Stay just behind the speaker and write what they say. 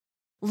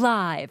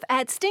Live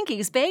at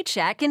Stinky's Bait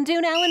Shack in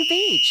Dune Allen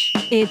Beach.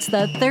 It's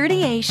the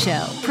 30A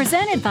Show,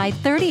 presented by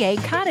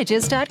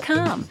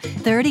 30acottages.com.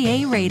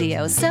 30A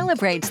Radio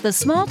celebrates the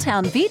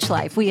small-town beach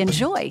life we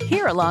enjoy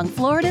here along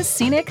Florida's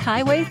scenic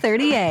Highway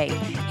 30A.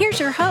 Here's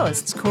your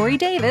hosts, Corey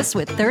Davis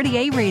with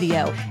 30A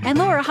Radio and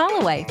Laura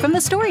Holloway from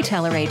the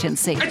Storyteller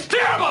Agency. It's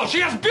terrible! She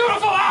has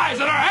beautiful eyes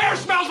and her hair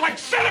smells like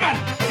cinnamon!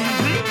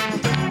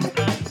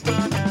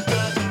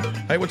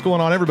 Hey, what's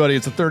going on, everybody?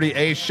 It's the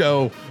 30A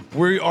Show.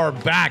 We are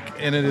back,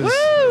 and it is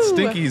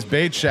Stinky's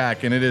Bait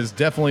Shack, and it is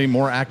definitely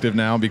more active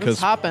now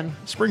because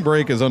spring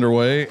break is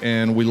underway,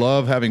 and we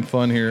love having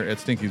fun here at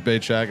Stinky's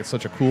Bait Shack. It's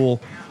such a cool,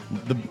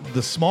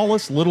 the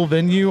smallest little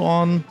venue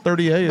on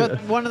 30A.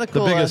 But one of the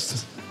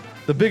coolest.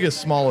 The biggest,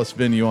 smallest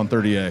venue on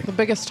 30A. The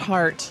biggest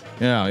heart.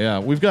 Yeah.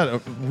 We've got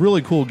a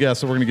really cool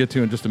guest that we're going to get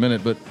to in just a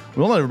minute, but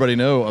we'll let everybody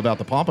know about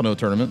the Pompano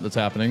tournament that's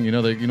happening. You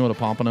know what a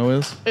Pompano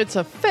is? It's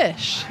a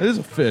fish. It is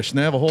a fish, and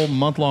they have a whole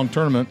month-long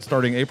tournament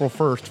starting April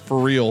 1st for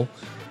real.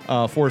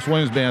 Forrest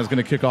Williams Band is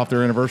going to kick off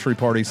their anniversary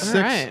party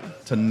 6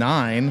 to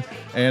 9,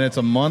 and it's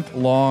a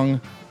month-long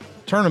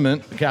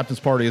tournament. The captain's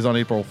party is on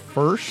April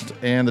 1st,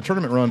 and the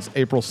tournament runs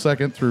April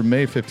 2nd through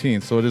May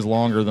 15th, so it is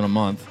longer than a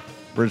month.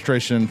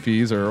 Registration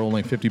fees are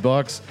only $50,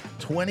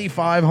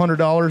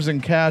 $2,500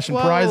 in cash and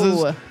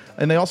prizes,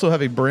 and they also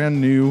have a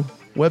brand new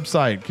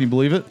website. Can you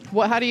believe it?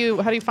 How do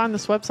you find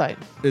this website?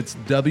 It's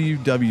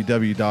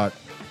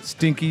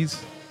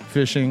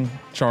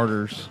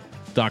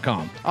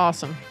www.stinkysfishingcharters.com.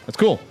 Awesome. That's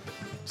cool.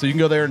 So you can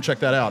go there and check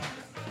that out.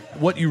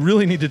 What you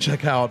really need to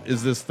check out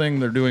is this thing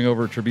they're doing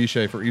over at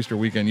Trebuchet for Easter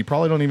weekend. You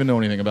probably don't even know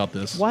anything about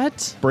this.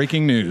 What?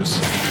 Breaking news.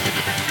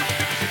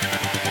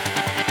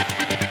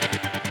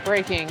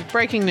 Breaking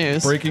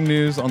news. Breaking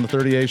news on the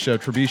 30A Show.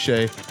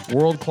 Trebuchet,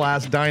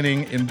 world-class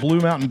dining in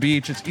Blue Mountain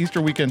Beach. It's Easter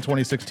weekend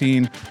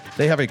 2016.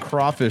 They have a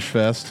crawfish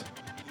fest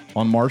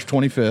on March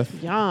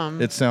 25th.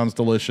 Yum. It sounds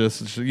delicious.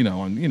 It's,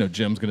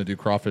 Jim's going to do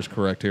crawfish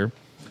correct here.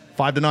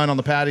 5 to 9 on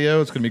the patio.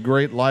 It's going to be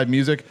great live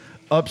music.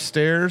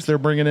 Upstairs, they're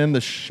bringing in the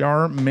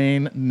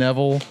Charmaine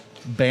Neville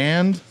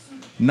Band.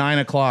 9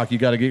 o'clock. You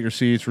got to get your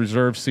seats.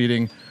 Reserve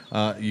seating.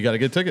 You got to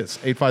get tickets.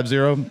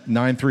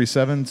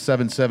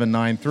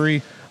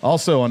 850-937-7793.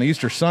 Also on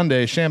Easter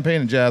Sunday, champagne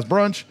and jazz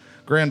brunch.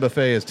 Grand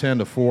buffet is 10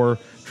 to 4.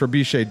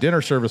 Trebuchet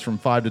dinner service from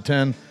 5 to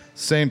 10.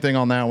 Same thing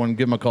on that one.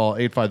 Give them a call,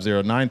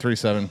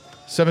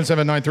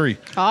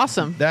 850-937-7793.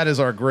 Awesome. That is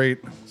our great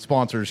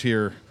sponsors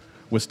here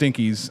with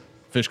Stinky's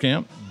Fish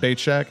Camp, Bait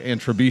Shack, and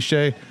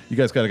Trebuchet. You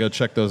guys got to go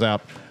check those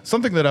out.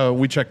 Something that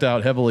we checked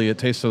out heavily at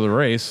Taste of the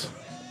Race.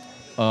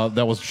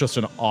 That was just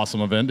an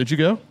awesome event. Did you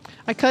go?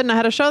 I couldn't. I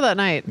had a show that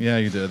night. Yeah,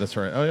 you did. That's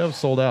right. Oh, yeah, it was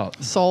sold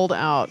out. Sold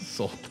out.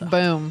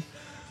 Boom.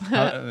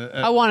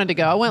 I wanted to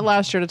go. I went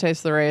last year to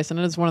Taste the Race, and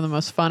it is one of the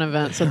most fun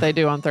events that they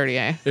do on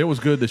 30A. It was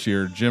good this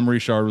year. Jim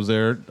Richard was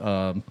there.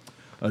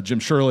 Jim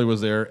Shirley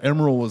was there.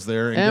 Emerald was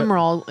there.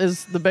 Emerald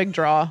is the big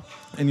draw.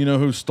 And you know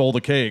who stole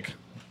the cake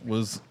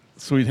was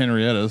Sweet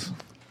Henrietta's.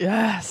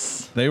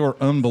 Yes. They were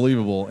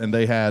unbelievable, and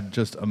they had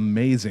just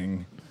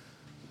amazing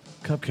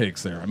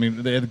cupcakes there. I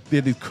mean, they had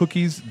these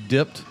cookies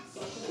dipped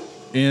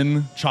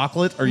in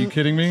chocolate. Are you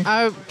kidding me?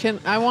 I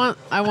want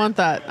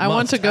that. I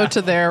want to go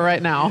to there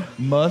right now.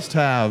 Must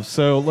have.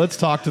 So let's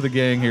talk to the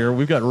gang here.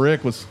 We've got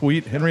Rick with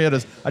Sweet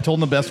Henrietta's. I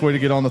told them the best way to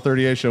get on the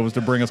 30A Show was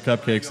to bring us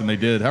cupcakes, and they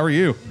did. How are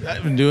you?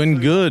 I'm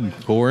doing good,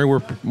 Corey.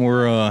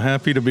 We're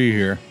happy to be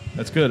here.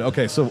 That's good.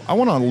 Okay, so I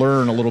want to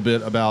learn a little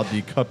bit about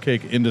the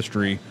cupcake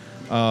industry.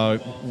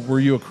 Were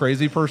you a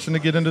crazy person to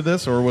get into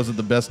this, or was it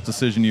the best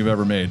decision you've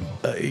ever made?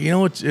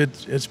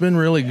 It's been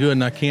really good,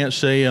 and I can't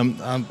say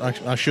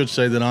I should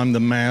say that I'm the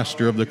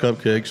master of the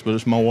cupcakes, but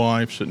it's my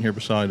wife sitting here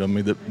beside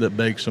me that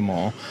bakes them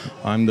all.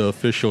 I'm the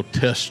official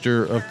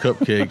tester of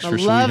cupcakes for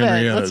Sweet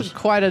Henrietta's. That's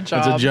quite a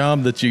job. It's a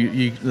job that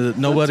that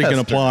nobody can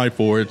apply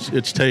for.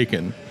 It's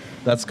taken.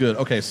 That's good.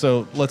 Okay,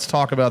 so let's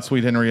talk about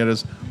Sweet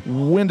Henrietta's.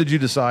 When did you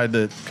decide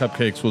that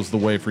cupcakes was the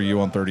way for you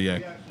on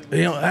 30A?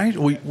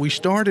 We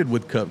started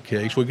with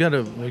cupcakes. We got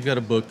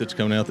a book that's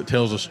coming out that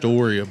tells a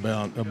story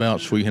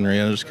about Sweet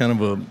Henrietta. It's kind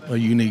of a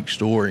unique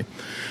story.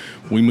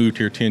 We moved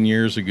here 10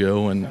 years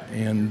ago,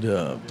 and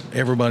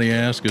everybody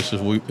asks us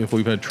if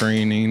we've had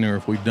training or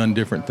if we've done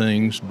different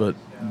things, but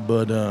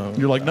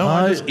you're like, no,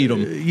 I just eat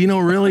them.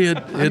 Really,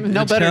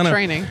 it's better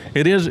training.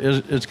 It is.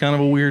 It's kind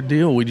of a weird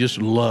deal. We just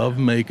love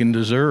making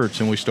desserts,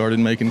 and we started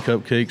making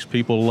cupcakes.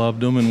 People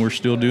loved them, and we're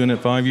still doing it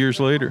 5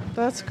 years later.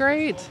 That's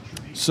great.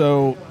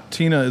 So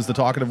Tina is the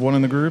talkative one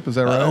in the group. Is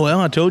that right? Well,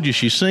 I told you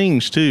she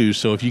sings too.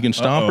 So if you can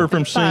stop her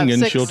from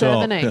singing, she'll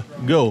talk. 8.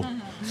 Go.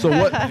 So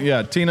what?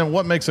 Yeah, Tina,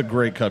 what makes a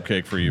great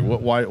cupcake for you?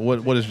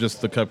 What is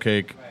just the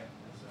cupcake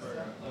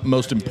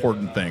most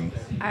important thing?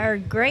 Our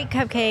great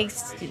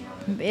cupcakes,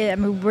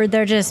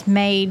 they're just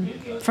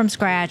made from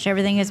scratch.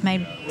 Everything is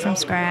made from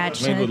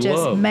scratch,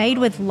 made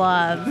with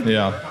love.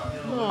 Yeah.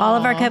 All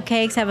of our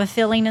cupcakes have a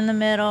filling in the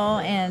middle,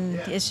 and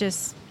it's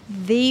just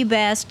the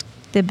best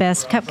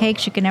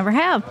cupcakes you can ever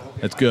have.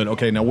 It's good.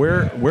 Okay, now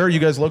where are you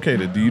guys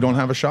located? You don't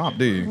have a shop,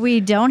 do you?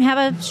 We don't have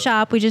a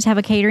shop. We just have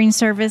a catering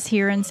service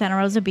here in Santa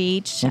Rosa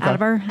Beach out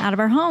of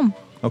our home.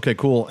 Okay,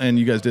 cool. And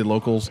you guys did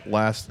locals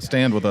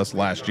stand with us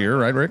last year,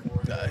 right, Rick?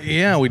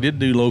 Yeah, we did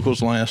do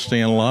locals last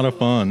stand. A lot of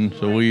fun.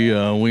 So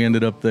we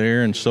ended up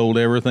there and sold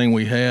everything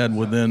we had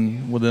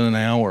within an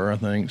hour, I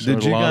think. So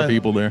there's a lot of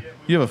people there.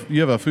 You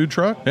have a food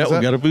truck? Yeah,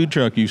 we got a food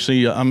truck. You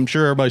see, I'm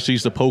sure everybody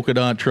sees the polka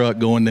dot truck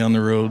going down the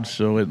road.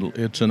 So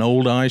it's an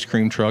old ice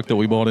cream truck that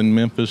we bought in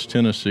Memphis,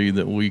 Tennessee,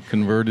 that we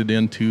converted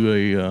into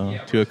a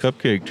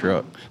cupcake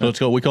truck.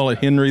 So we call it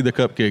Henry the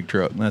Cupcake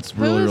Truck. That's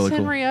really cool.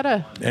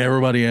 Henrietta?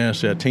 Everybody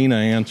asks that. Tina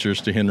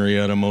answers to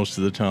Henrietta most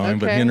of the time,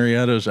 but Okay.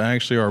 Henrietta is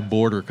actually our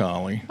border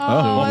collie.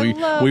 I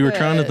we were love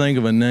trying to it. think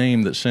of a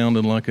name that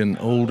sounded like an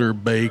older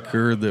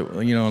baker, that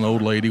an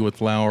old lady with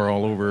flour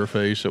all over her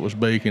face that was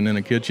baking in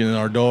a kitchen, and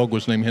our dog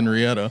was named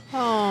Henrietta.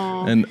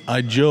 Aw. And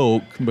I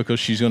joke, because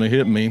she's going to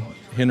hit me,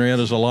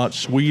 Henrietta's a lot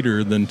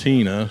sweeter than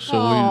Tina, so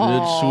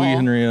it's Sweet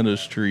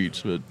Henrietta's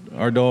treats. But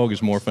our dog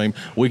is more famous.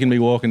 We can be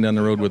walking down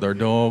the road with our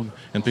dog,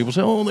 and people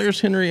say, "Oh, there's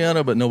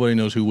Henrietta," but nobody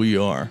knows who we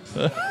are.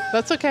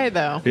 That's okay,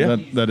 though. Yeah.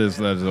 That is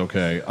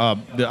okay.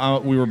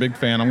 We were a big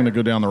fan. I'm going to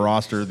go down the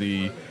roster.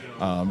 The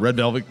red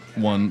velvet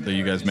one that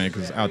you guys make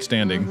is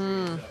outstanding.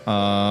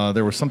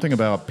 There was something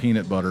about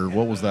peanut butter.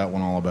 What was that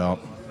one all about?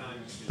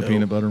 The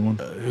peanut butter one?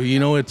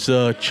 It's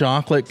a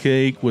chocolate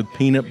cake with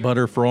peanut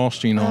butter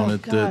frosting on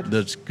it. God.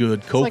 That's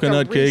good. like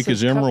Coconut a cake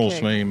Reese's is Emerald's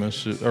cupcake.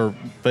 famous, our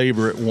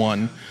favorite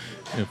one.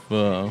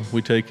 If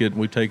we've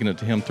taken it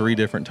to him 3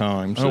 different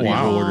times that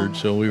wow. he's ordered,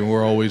 so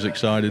we're always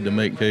excited to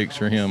make cakes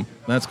for him.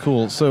 That's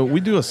cool. So we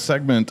do a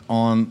segment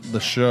on the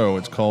show.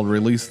 It's called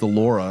Release the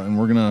Laura, and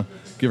we're going to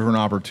give her an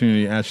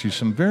opportunity to ask you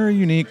some very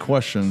unique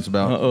questions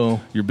about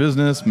your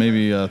business,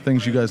 maybe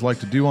things you guys like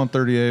to do on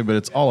 30A, but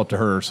it's all up to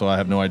her, so I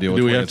have no idea what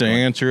Do we have to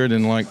answer it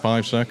in like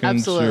 5 seconds?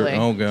 Absolutely.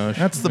 Oh, gosh.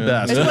 That's the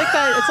best. It's like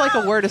that. It's like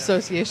a word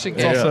association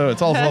game.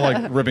 It's also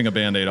like ripping a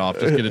Band-Aid off.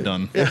 Just get it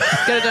done. Get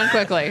it done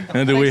quickly.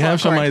 And do we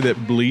Thanks a lot, have somebody Corey.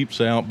 that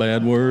bleeps out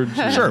bad words?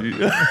 Sure.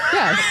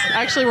 Yes.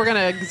 Actually, we're going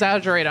to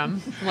exaggerate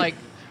them. Like,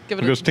 give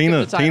it Because give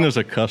it a title. Tina's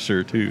a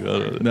cusser,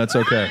 too. That's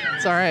okay.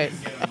 It's all right.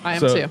 I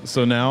am too.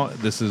 So now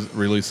this is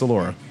Release the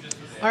Laura.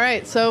 All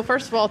right. So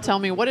first of all, tell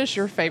me, what is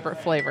your favorite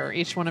flavor?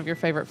 Each one of your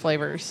favorite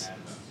flavors.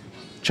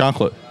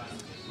 Chocolate.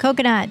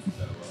 Coconut.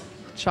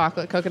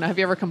 Chocolate, coconut. Have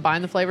you ever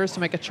combined the flavors to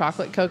make a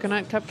chocolate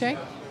coconut cupcake?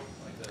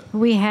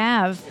 We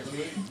have,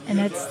 and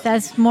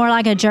that's more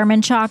like a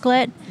German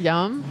chocolate,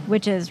 Yum.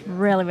 which is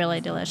really,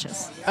 really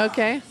delicious.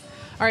 Okay.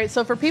 All right.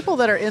 So for people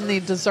that are in the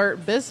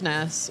dessert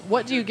business,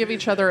 what do you give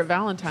each other at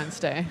Valentine's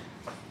Day?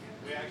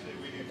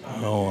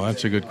 Oh,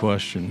 that's a good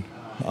question.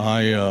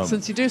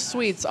 Since you do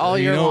sweets all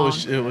year long.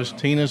 It was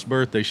Tina's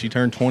birthday. She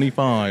turned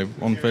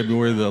 25 on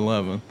February the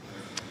 11th.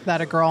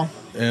 That a girl.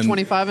 And-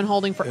 25 and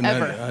holding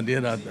forever.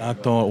 And I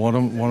thought, what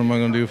am I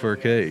going to do for a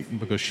cake?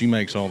 Because she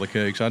makes all the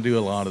cakes. I do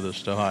a lot of this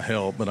stuff. I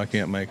help, but I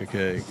can't make a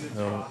cake.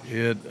 So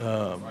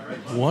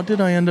what did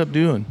I end up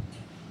doing?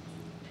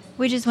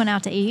 We just went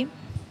out to eat.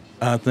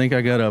 I think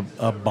I got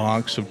a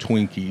box of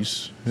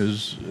Twinkies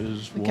is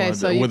Okay, what,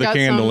 so you've with a got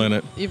candle in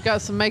it. You've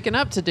got some making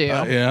up to do.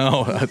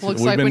 We've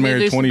Looks like we been need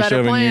to do married some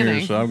better 27 planning.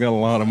 years, so I've got a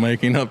lot of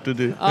making up to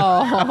do.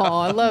 Oh,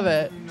 I love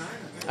it.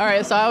 All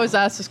right, so I always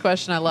ask this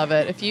question. I love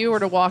it. If you were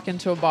to walk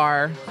into a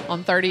bar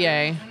on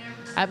 30A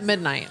at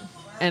midnight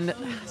and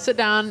sit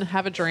down,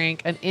 have a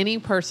drink, and any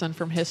person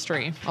from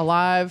history,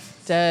 alive,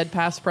 dead,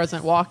 past,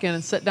 present, walk in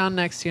and sit down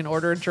next to you and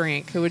order a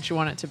drink, who would you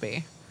want it to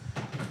be?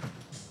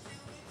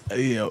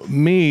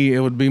 Me,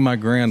 it would be my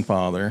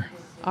grandfather.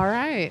 All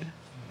right.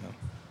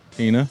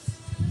 Tina?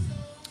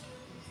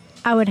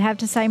 I would have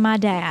to say my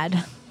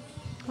dad.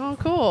 Oh,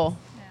 cool.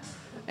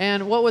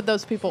 And what would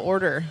those people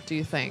order, do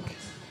you think?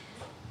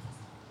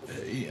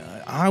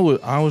 I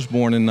was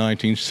born in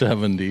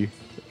 1970,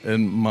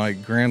 and my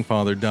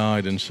grandfather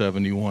died in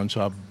 71,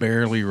 so I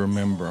barely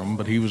remember him.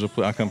 But he was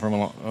I come from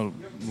a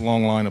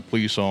long line of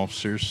police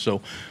officers,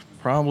 so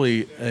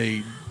probably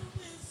a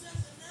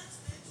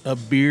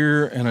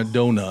beer and a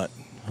donut.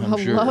 I'm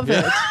I sure. love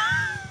it.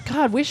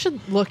 God, we should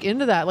look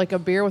into that, like a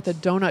beer with a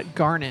donut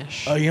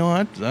garnish.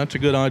 That's a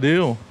good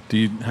idea. Do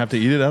you have to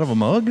eat it out of a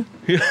mug?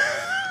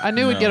 I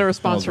knew we'd get a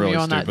response that was from you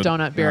really on that stupid.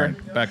 donut beer All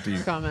right, back to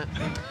you. comment.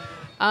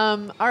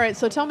 All right,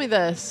 so tell me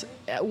this.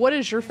 What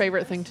is your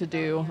favorite thing to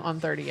do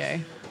on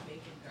 30A?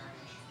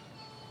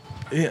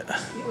 Yeah,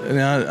 and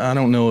I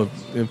don't know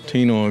if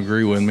Tina will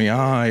agree with me.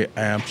 I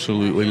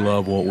absolutely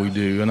love what we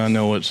do, and I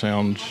know it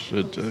sounds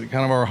kind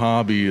of our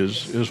hobby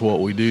is what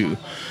we do.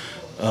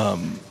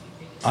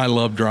 I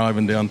love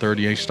driving down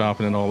 38,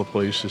 stopping at all the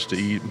places to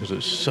eat because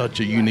it's such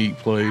a unique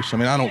place. I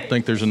mean, I don't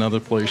think there's another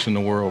place in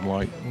the world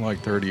like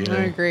 38. I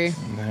agree.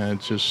 Yeah,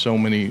 it's just so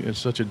many. It's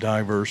such a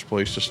diverse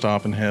place to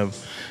stop and have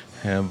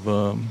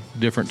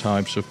different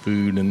types of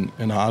food, and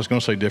I was going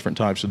to say different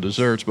types of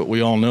desserts, but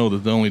we all know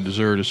that the only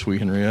dessert is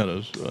Sweet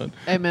Henrietta's. But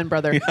Amen,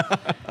 brother.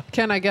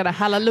 Can I get a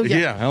hallelujah?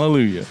 yeah,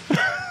 hallelujah.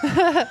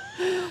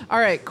 All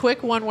right,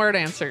 quick one-word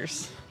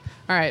answers.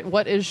 All right,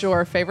 what is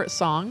your favorite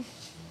song?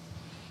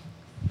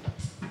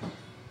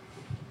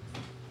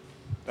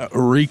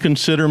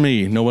 Reconsider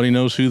me. Nobody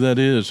knows who that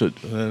is.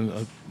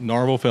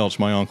 Narvel Felt's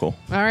my uncle.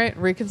 All right,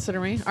 reconsider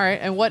me. All right,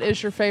 and what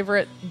is your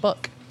favorite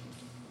book?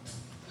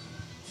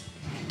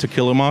 To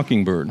Kill a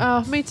Mockingbird.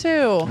 Oh, me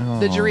too.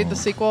 Did you read the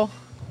sequel?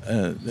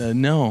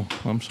 No,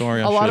 I'm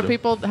sorry. A lot of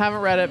people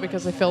haven't read it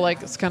because they feel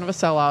like it's kind of a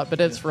sellout, but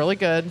it's really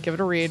good. Give it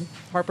a read.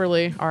 Harper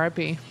Lee,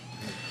 R.I.P.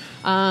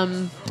 Are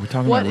we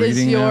talking What about is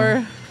reading your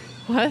now?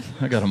 what?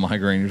 I got a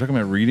migraine. You're talking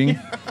about reading?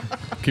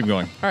 Keep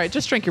going. All right,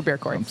 just drink your beer,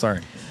 Corey. I'm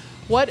sorry.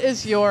 What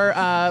is your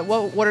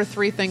what are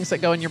 3 things that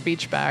go in your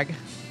beach bag?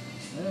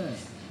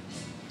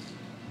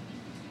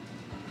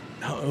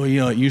 Oh,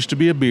 yeah, it used to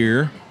be a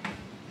beer,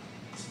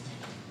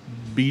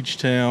 beach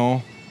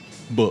towel,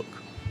 book.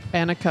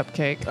 And a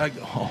cupcake.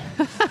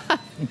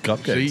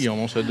 Cupcakes. See, you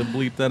almost had to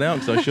bleep that out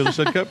because I should have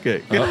said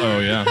cupcake. Uh-oh,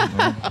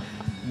 yeah.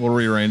 We'll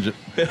rearrange it.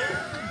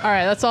 All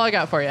right, that's all I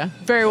got for you.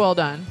 Very well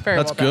done.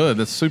 That's good.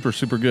 That's super,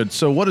 super good.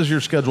 So what does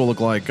your schedule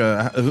look like?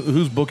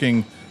 Who's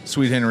booking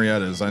Sweet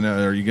Henriettas? I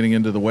know. Are you getting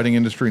into the wedding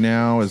industry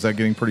now? Is that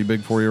getting pretty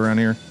big for you around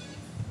here?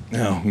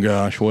 Oh,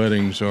 gosh,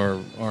 weddings are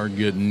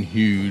getting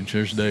huge.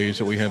 There's days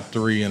that we have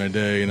 3 in a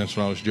day, and that's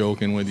what I was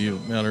joking with you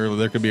about earlier.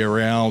 There could be a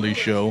reality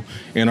show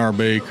in our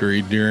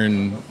bakery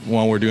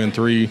while we're doing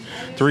 3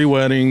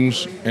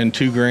 weddings and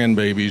 2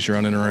 grandbabies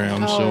running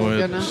around.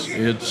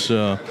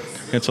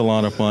 It's a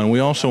lot of fun. We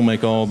also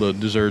make all the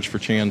desserts for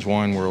Chan's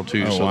Wine World,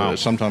 too. That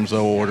sometimes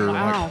they'll order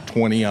like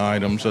 20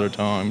 items at a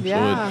time.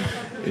 Yeah.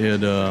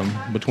 So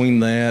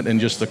between that and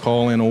just the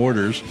call-in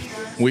orders,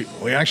 we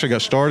actually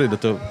got started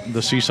at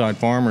the Seaside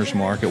Farmers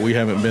Market. We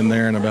haven't been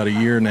there in about a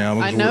year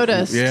now. I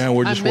noticed.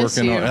 We're just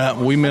working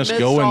on. We miss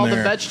going all there.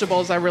 The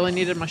vegetables. I really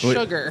needed my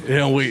sugar.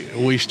 Yeah,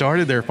 we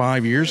started there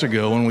 5 years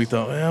ago, and we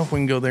thought, well, if we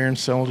can go there and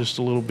sell just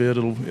a little bit,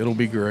 it'll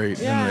be great.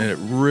 Yeah. And it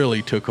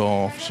really took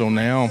off. So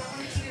now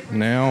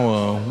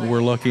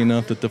we're lucky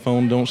enough that the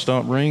phone don't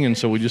stop ringing.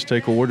 So we just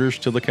take orders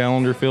till the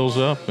calendar fills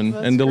up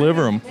and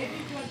deliver them.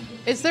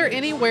 Is there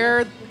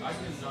anywhere?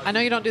 I know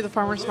you don't do the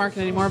farmers market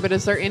anymore, but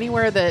is there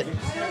anywhere that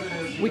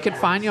we could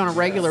find you on a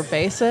regular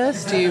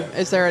basis?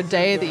 Is there a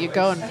day that you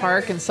go and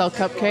park and sell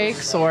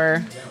cupcakes,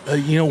 or?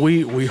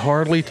 We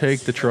hardly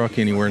take the truck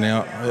anywhere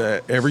now.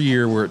 Every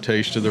year we're at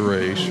Taste of the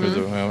Race.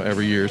 Mm-hmm.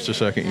 Every year it's the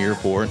second year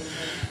for it.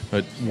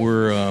 But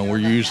we're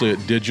usually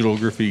at Digital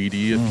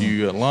Graffiti.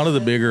 A lot of the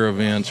bigger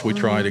events we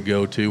try to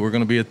go to. We're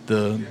going to be at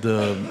the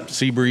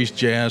Seabreeze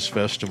Jazz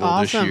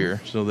Festival this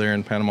year. So they're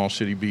in Panama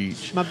City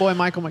Beach. My boy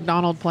Michael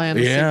McDonald playing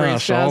the Yeah, I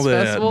Seabreeze saw Jazz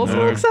that. Festival.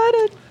 So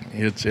excited.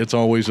 It's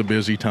always a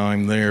busy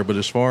time there. But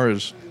as far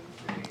as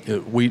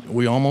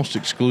we almost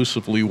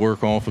exclusively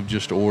work off of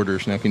just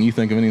orders. Now, can you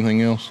think of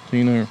anything else,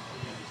 Tina?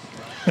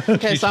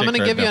 Okay, so I'm going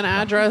to give you an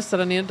address that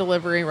I need a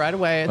delivery right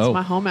away. It's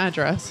my home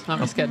address. I'm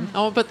just kidding. I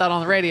won't put that on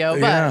the radio,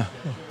 but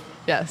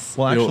yes.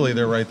 Well, actually,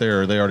 they're right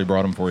there. They already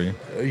brought them for you.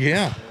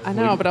 Yeah. I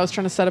know, but I was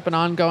trying to set up an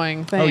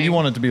ongoing thing. Oh, you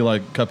want it to be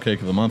like Cupcake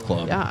of the Month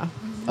Club. Yeah.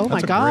 Oh, That's my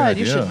a God.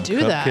 great You idea. should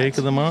do that. Cupcake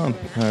of the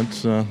month.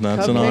 That's an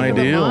Cupcake of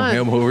the ideal. month.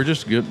 Yeah, well, we're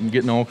just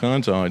getting all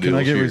kinds of ideas. Can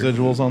I get here.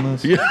 residuals on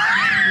this? Yeah.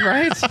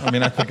 Right? I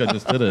mean, I think I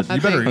just did it. I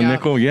You better think, A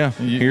nickel, yeah.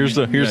 Here's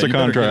the you better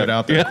contract. get it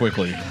out there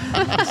quickly.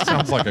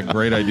 Sounds like a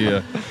great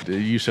idea.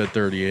 You said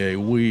 30A.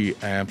 We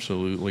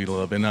absolutely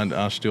love it. And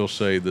I still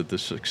say that the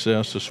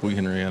success of Sweet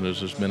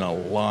Henrietta's has been a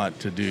lot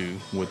to do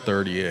with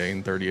 30A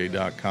and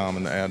 30A.com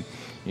and that,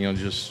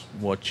 just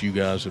what you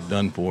guys have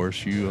done for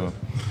us.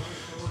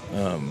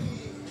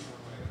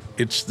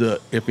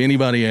 If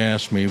anybody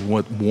asks me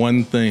what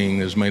one thing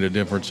has made a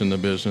difference in the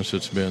business,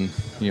 it's been,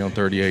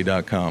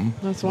 30A.com.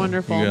 That's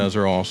wonderful. You guys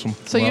are awesome.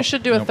 So you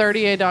should do a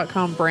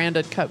 30A.com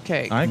branded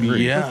cupcake. I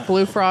agree. Yeah. With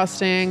blue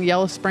frosting,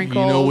 yellow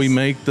sprinkles. We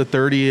make the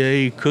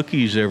 30A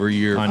cookies every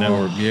year. I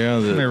know. Yeah.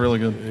 They're really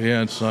good.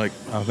 Yeah, it's like,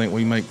 I think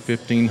we make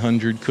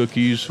 1,500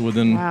 cookies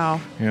within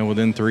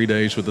 3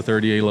 days with the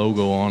 30A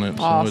logo on it.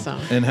 Awesome.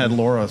 And had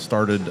Laura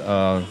started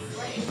the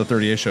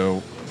 30A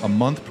show a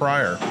month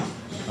prior,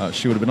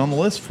 she would have been on the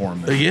list for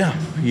him. Yeah,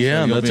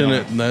 you'll that's be on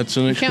an that's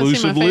an You can't see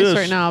exclusive my face list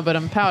right now, but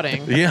I'm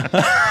pouting. Yeah.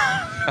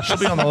 She'll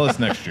be on the list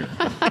next year.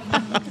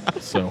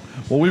 So,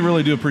 well, we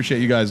really do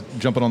appreciate you guys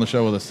jumping on the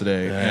show with us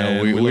today. And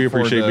we look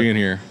forward appreciate to being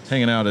here.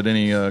 hanging out at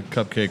any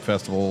cupcake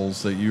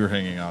festivals that you're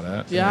hanging out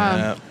at.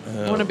 Yeah.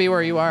 I want to be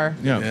where you are.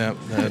 Yeah.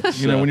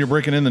 That's, when you're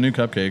breaking in the new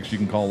cupcakes, you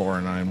can call Laura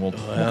and I, and we'll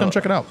come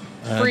check it out.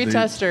 Free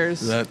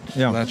testers. That's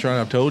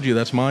right. I've told you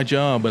that's my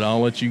job, but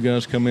I'll let you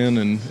guys come in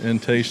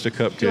and taste a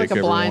cupcake like a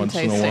every blind once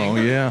tasting. in a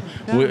while. Yeah.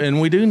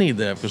 And we do need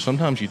that because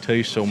sometimes you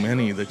taste so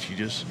many that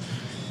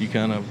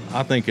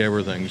I think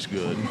everything's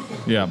good.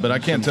 Yeah, but I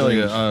can't tell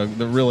you,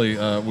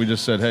 we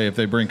just said, hey, if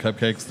they bring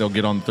cupcakes, they'll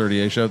get on the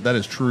 30A show. That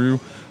is true,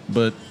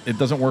 but it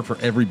doesn't work for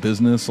every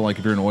business. So, like,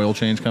 if you're an oil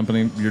change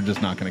company, you're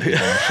just not going to get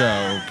on the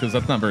show because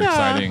that's not very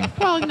exciting.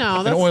 Well, no.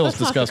 And oil's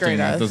that's not the disgusting. It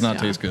greatest. does not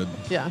taste good.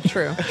 Yeah,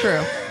 true.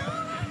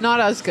 Not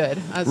as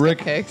good as Rick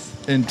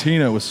cupcakes. and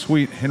Tina with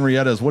Sweet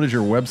Henriettas, what is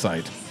your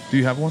website? Do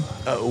you have one?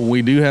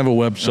 We do have a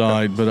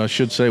website, but I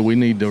should say we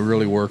need to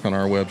really work on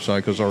our website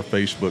because our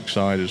Facebook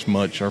site is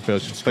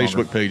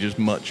Facebook page is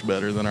much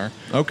better than our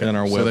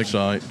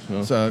website.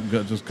 So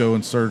just go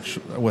and search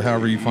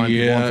however you find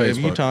people on Facebook. If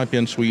you type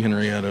in Sweet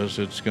Henriettas,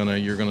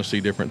 you're gonna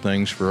see different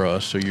things for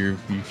us. So you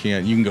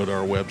can go to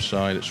our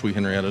website at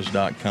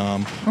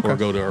sweethenriettas.com or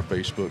go to our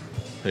Facebook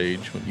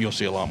page. You'll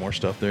see a lot more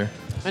stuff there.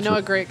 I know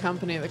a great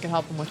company that can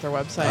help them with their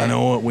website. I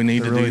know what we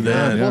need to do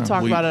that. We'll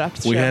talk about it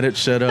after the show. We had it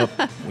set up.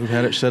 We've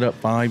had it set up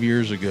 5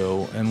 years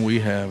ago, and we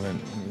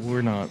haven't.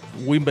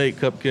 We bake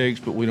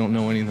cupcakes, but we don't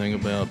know anything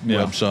about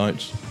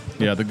websites.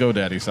 Yeah, the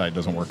GoDaddy site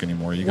doesn't work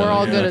anymore. We're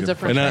all good at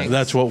different things. And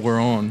that's what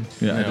we're on.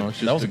 Yeah,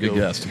 that was a good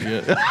guess.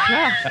 Yeah.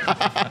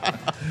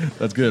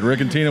 That's good.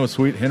 Rick and Tina with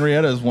Sweet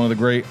Henrietta is one of the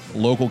great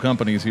local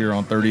companies here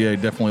on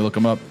 38. Definitely look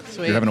them up.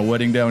 Sweet. If you're having a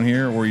wedding down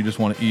here or you just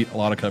want to eat a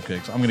lot of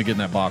cupcakes. I'm going to get in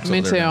that box Me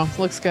over there.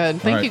 too. Looks good.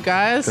 Thank you,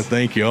 guys.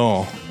 Thank you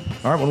all.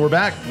 All right, when we're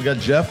back, we got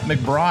Geoff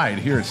McBride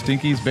here at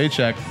Stinky's Bait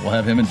Shack. We'll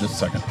have him in just a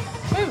second.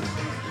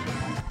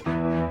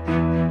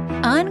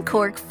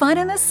 Uncork fun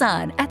in the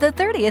sun at the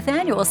 30th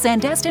Annual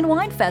Sandestin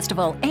Wine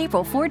Festival,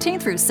 April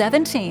 14th through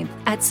 17th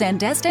at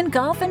Sandestin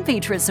Golf and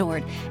Beach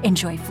Resort.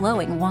 Enjoy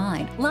flowing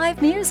wine,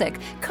 live music,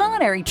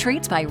 culinary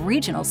treats by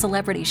regional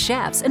celebrity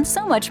chefs, and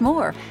so much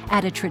more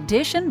at a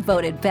tradition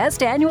voted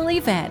best annual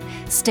event.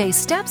 Stay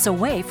steps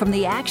away from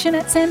the action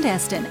at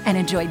Sandestin and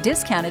enjoy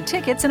discounted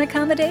tickets and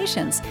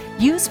accommodations.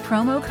 Use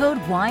promo code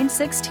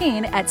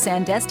WINE16 at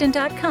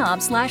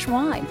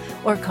sandestin.com/wine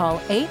or call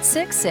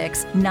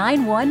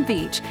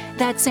 866-91-BEACH.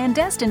 That's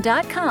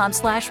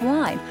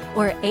sandestin.com/wine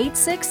or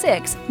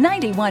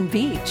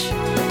 866-91-BEACH.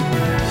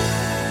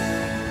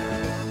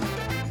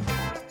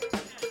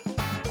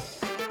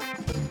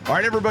 All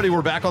right, everybody,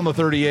 we're back on the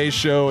 30A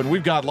show, and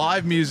we've got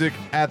live music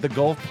at the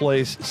Gulf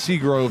Place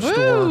Seagrove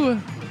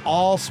store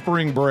all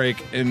spring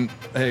break. And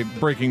hey,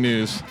 breaking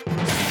news.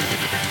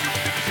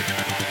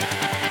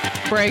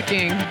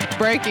 Breaking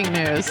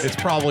news. It's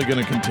probably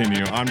going to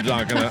continue. I'm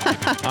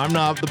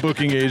not the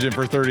booking agent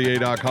for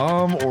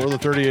 38.com or the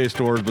 38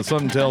 stores, but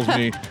something tells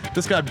me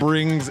this guy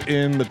brings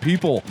in the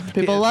people.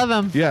 People love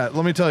him. Yeah,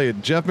 let me tell you,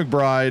 Geoff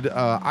McBride,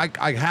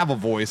 I have a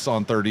voice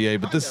on 38,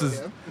 but this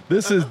is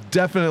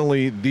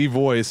definitely the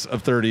voice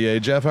of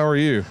 38. Geoff, how are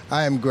you?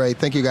 I am great.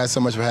 Thank you guys so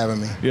much for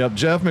having me. Yep,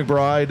 Geoff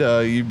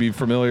McBride, you'd be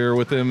familiar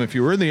with him if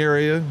you were in the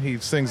area. He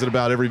sings at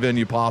about every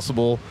venue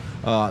possible.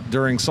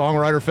 During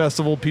Songwriter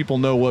Festival, people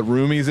know what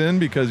room he's in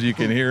because you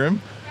can hear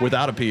him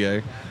without a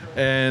PA.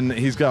 And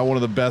he's got one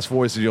of the best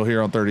voices you'll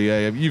hear on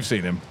 30A. You've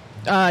seen him.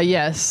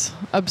 Yes.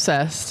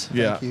 Obsessed.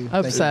 Yeah. Thank you.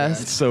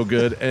 Obsessed. It's so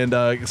good. And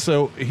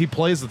so he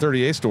plays the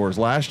 38 stores.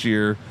 Last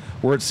year,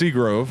 we're at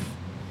Seagrove,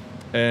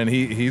 and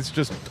he's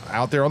just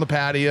out there on the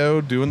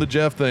patio doing the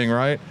Geoff thing,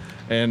 right?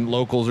 And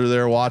locals are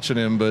there watching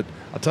him. But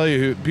I'll tell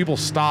you, people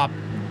stop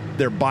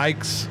their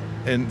bikes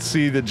and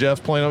see the Geoff's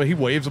playing over. He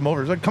waves them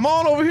over. He's like, come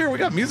on over here. We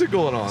got music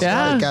going on.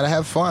 Yeah. Gotta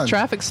have fun.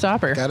 Traffic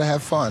stopper. Gotta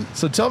have fun.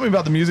 So tell me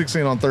about the music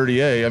scene on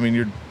 30A. I mean,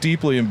 you're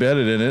deeply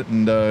embedded in it,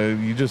 and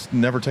you just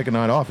never take a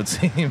night off, it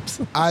seems.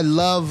 I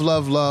love,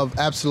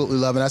 absolutely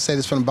love, and I say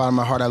this from the bottom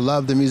of my heart. I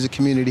love the music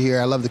community here.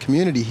 I love the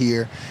community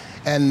here.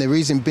 And the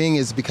reason being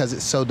is because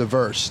it's so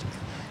diverse.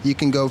 You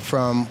can go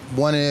from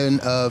one end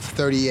of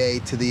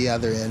 38 to the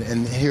other end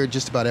and hear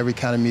just about every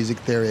kind of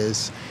music there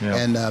is. Yeah.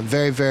 And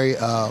very, very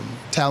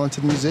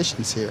talented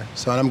musicians here.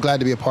 So I'm glad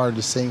to be a part of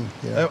the scene.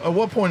 Yeah. At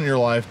what point in your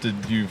life did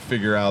you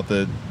figure out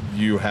that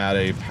you had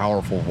a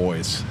powerful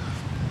voice?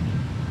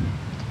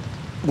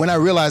 When I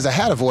realized I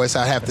had a voice,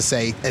 I have to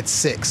say at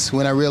 6.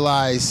 When I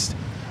realized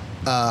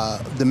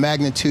the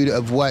magnitude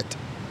of what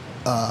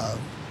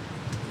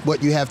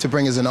you have to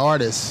bring as an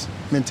artist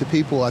meant to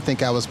people, I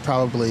think I was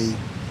probably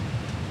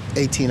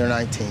 18 or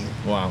 19.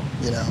 Wow.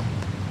 You know,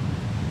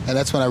 and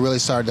that's when I really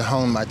started to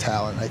hone my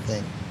talent, I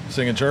think.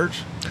 Sing in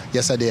church?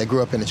 Yes, I did. I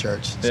grew up in the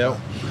church. So Yeah.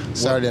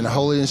 started in the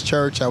Holiness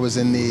Church. I was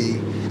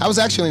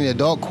actually in the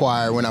adult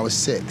choir when I was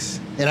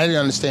 6, and I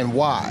didn't understand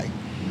why.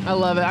 I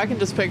love it. I can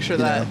just picture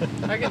that.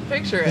 I can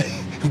picture it.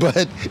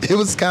 But it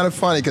was kind of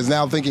funny because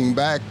now thinking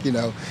back, you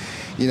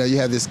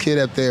have this kid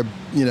up there,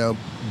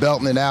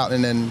 belting it out,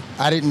 and then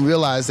I didn't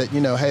realize that,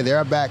 hey, there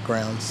are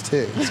backgrounds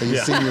too. So you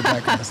see your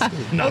backgrounds too.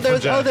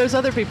 There's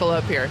other people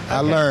up here. I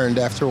learned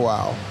after a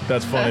while.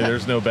 That's funny.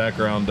 There's no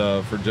background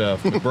for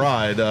Geoff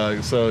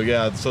McBride. So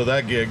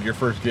that gig, your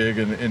first gig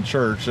in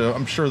church,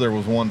 I'm sure there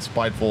was one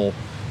spiteful,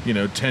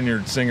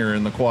 tenured singer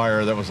in the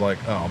choir that was like,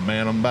 oh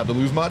man, I'm about to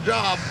lose my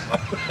job.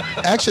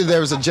 Actually, there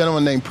was a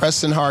gentleman named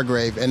Preston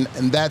Hargrave, and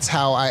that's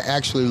how I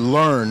actually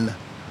learned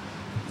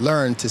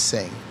to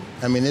sing.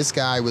 I mean, this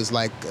guy was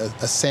like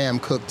a Sam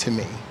Cooke to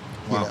me,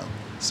 Wow.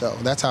 So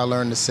that's how I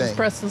learned to sing. Is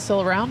Preston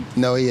still around?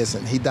 No, he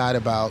isn't. He died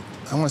about,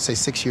 I want to say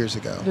 6 years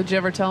ago. Did you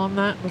ever tell him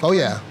that before? Oh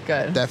yeah,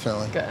 Good.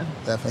 Definitely. Good.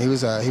 Definitely.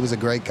 He was a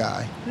great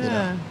guy.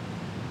 Yeah.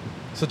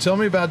 So tell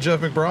me about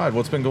Geoff McBride.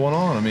 What's been going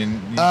on? I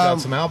mean, you've got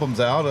some albums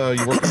out.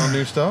 You working on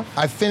new stuff?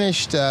 I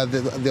finished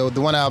the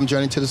one album,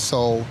 Journey to the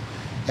Soul,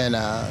 and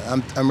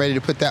I'm ready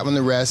to put that one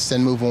to rest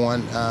and move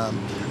on.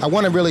 I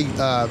want to really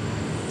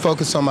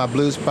focus on my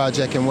blues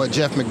project and what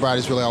Geoff McBride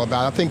is really all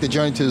about. I think the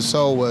Journey to the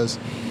Soul was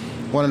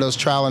one of those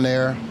trial and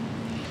error.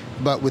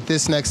 But with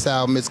this next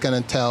album, it's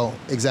going to tell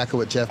exactly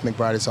what Geoff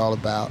McBride is all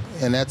about.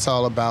 And that's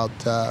all about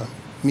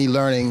me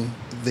learning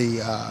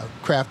the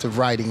craft of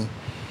writing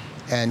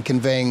and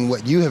conveying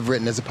what you have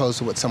written as opposed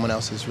to what someone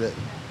else has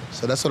written.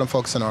 So that's what I'm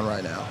focusing on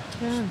right now.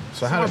 Yeah.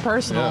 So it's more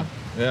personal.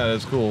 Yeah,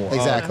 that's cool.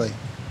 Exactly.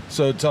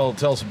 So tell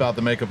us about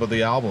the makeup of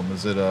the album.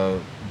 Is it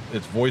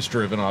it's voice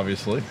driven,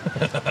 obviously?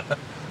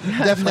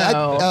 Definitely.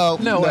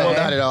 No way.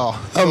 Not at all.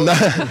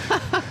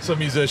 Some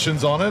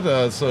musicians on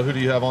it. So who do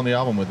you have on the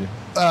album with you?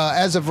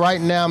 As of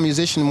right now,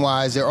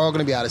 musician-wise, they're all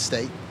going to be out of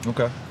state.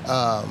 Okay.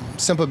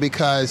 Simply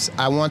because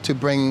I want to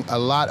bring a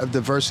lot of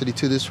diversity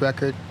to this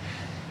record,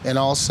 and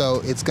also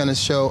it's going to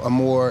show a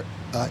more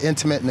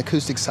intimate and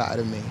acoustic side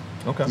of me.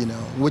 Okay. You know,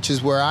 which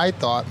is where I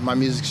thought my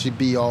music should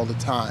be all the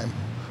time,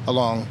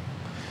 along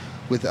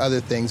with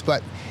other things.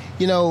 But,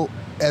 you know,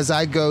 as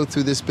I go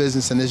through this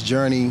business and this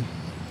journey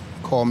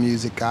called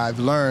music, I've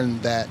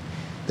learned that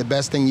the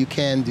best thing you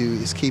can do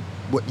is keep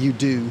what you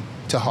do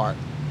to heart.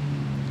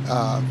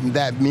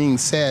 That being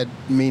said,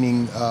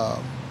 meaning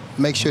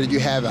make sure that you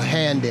have a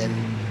hand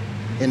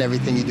in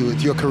everything you do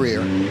with your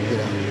career. You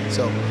know,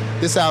 so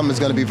this album is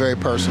going to be very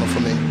personal for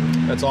me.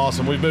 That's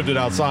awesome. We've moved it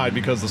outside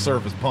because the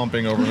surf is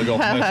pumping over in the Gulf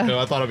of Mexico.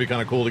 I thought it'd be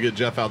kind of cool to get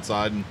Geoff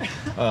outside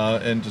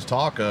and just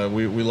talk.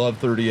 We love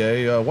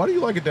 30A. Why do you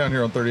like it down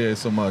here on 30A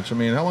so much? I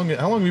mean, how long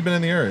have you been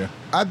in the area?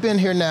 I've been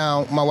here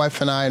now, my wife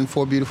and I and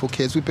 4 beautiful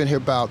kids. We've been here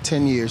about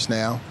 10 years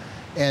now.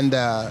 And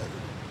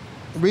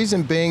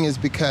reason being is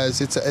because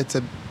it's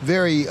a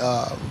very,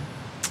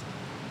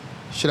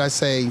 should I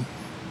say,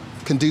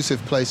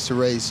 conducive place to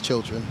raise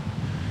children.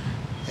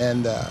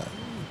 And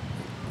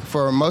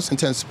for most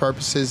intents and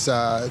purposes,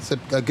 it's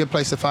a good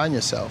place to find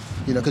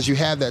yourself, you know, because you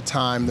have that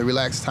time, the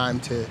relaxed time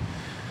to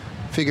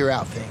figure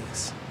out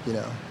things, you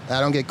know. I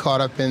don't get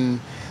caught up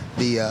in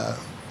the,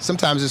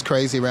 sometimes it's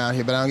crazy around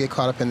here, but I don't get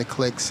caught up in the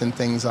cliques and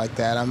things like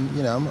that.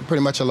 I'm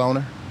pretty much a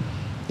loner.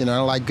 You know, I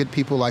like good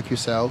people like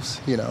yourselves,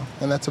 you know,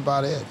 and that's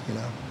about it, you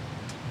know.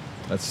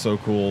 That's so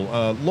cool.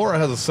 Laura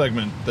has a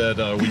segment that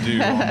we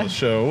do on the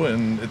show,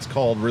 and it's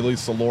called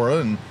Release the Laura,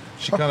 and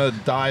she kind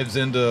of dives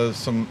into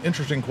some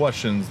interesting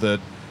questions that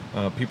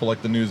people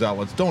like the news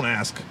outlets don't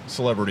ask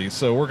celebrities.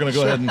 So we're going to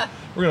go ahead and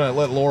we're going to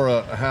let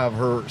Laura have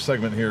her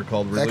segment here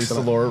called Release the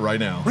Laura right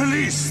now.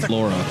 Release the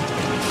Laura.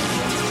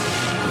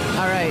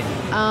 All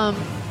right.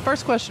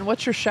 First question,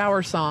 what's your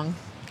shower song?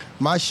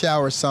 My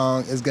shower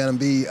song is going to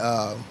be,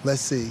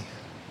 let's see.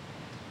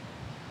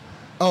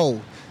 Oh,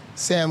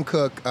 Sam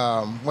Cooke,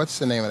 what's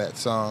the name of that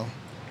song?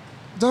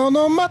 Don't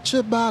know much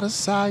about a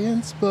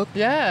science book.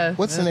 Yeah.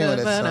 What's the name of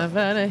that song?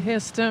 About a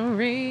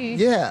history.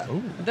 Yeah.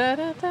 That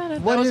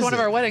was one of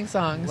our wedding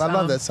songs. Well, I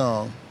love that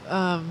song.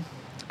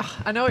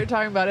 I know what you're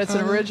talking about. It's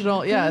an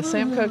original. Yeah,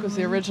 Sam Cooke was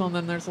the original, and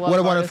then there's a lot What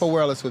of a wonderful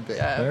world this would be.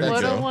 Yeah,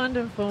 what a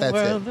wonderful That's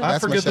world. it. I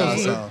That's forget my shower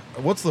the song.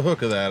 what's the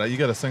hook of that? You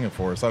got to sing it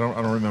for us. I don't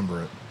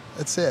remember it.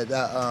 That's it.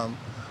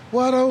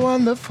 What a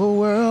wonderful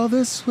world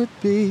this would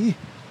be.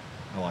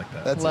 I like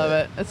that. That's Love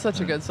it. It's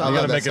such a good I song.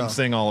 got to that make him song.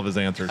 sing all of his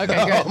answers.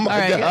 Okay, good. Oh my All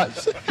right,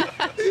 gosh.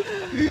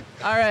 good.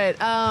 All right.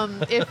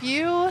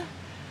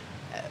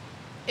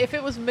 If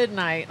it was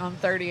midnight on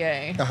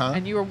 30A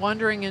and you were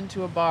wandering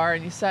into a bar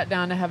and you sat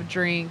down to have a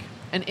drink,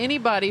 and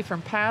anybody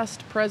from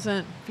past,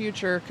 present,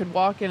 future could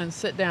walk in and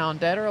sit down,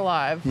 dead or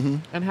alive,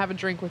 and have a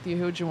drink with you,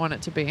 who would you want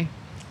it to be?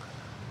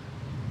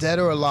 Dead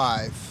or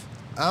alive?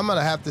 I'm going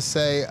to have to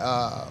say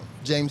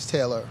James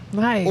Taylor.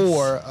 Nice.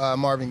 Or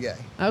Marvin Gaye.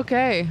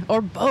 Okay.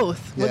 Or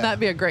both. Yeah. Wouldn't that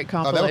be a great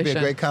compilation? Oh, that would be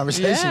a great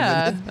conversation.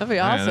 Yeah, wouldn't it? that'd be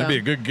Man, awesome. that'd be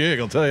a good gig,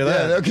 I'll tell you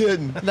Yeah, that. no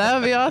kidding. That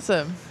would be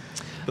awesome.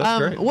 That's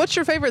great. What's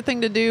your favorite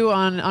thing to do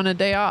on a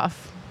day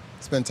off?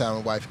 Spend time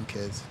with wife and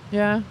kids.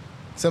 Yeah.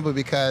 Simply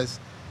because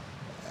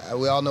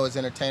we all know as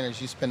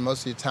entertainers, you spend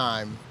most of your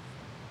time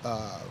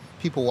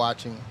people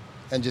watching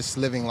and just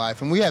living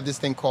life. And we have this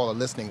thing called a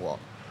listening walk,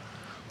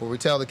 where we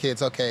tell the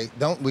kids, okay,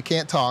 we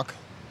can't talk,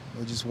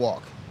 we just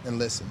walk and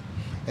listen.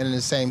 And in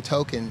the same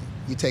token,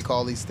 you take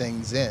all these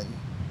things in.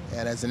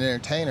 And as an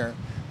entertainer,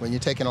 when you're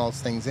taking all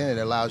those things in, it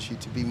allows you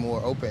to be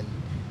more open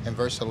and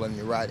versatile in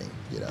your writing.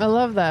 You know? I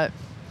love that.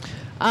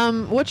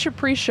 What's your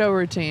pre-show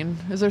routine?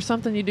 Is there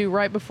something you do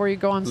right before you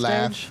go on stage?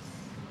 Laugh.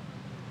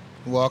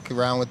 Walk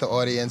around with the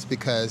audience,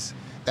 because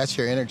that's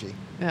your energy.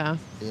 Yeah.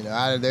 You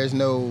know, there's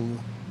no,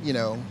 you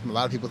know, a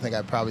lot of people think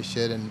I probably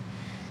should, and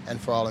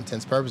for all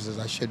intents and purposes,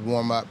 I should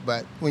warm up.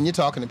 But when you're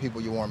talking to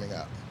people, you're warming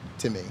up,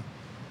 to me.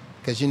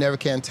 Because you never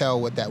can tell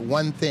what that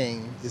one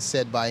thing is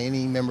said by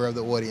any member of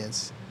the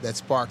audience that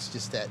sparks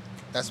just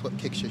that's what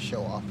kicks your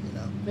show off, you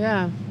know?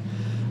 Yeah.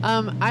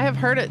 I have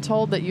heard it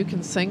told that you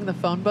can sing the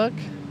phone book.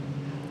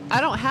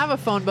 I don't have a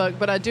phone book,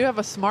 but I do have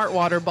a smart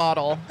water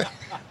bottle.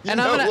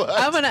 And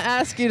I'm gonna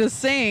ask you to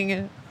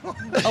sing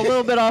a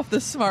little bit off the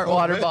smart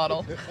water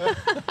bottle. Oh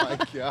my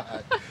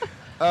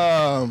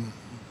God.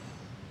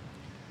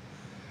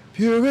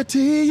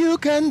 Purity you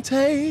can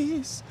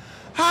taste,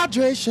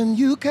 hydration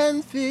you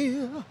can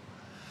feel.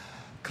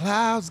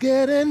 Clouds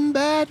getting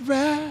bad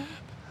rap,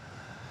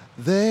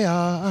 They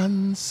are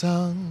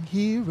unsung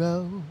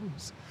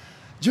heroes.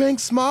 Drink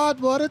smart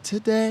water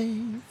today.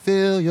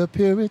 Feel your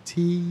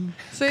purity.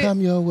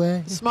 Come your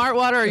way. Smart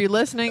water, are you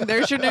listening?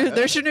 There's your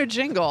new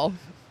jingle.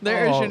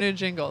 There's your new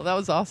jingle. That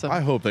was awesome.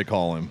 I hope they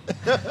call him.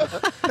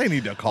 They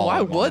need to call him.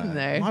 Why wouldn't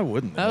they? Why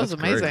wouldn't they? That was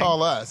That's amazing. great.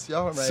 Call us.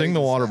 Y'all are Sing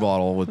the water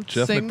bottle with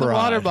Geoff McBride. Sing the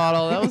water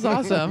bottle. That was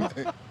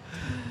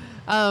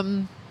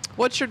awesome.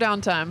 What's your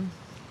downtime?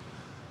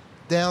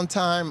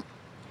 Downtime,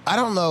 I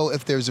don't know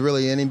if there's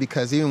really any,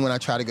 because even when I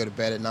try to go to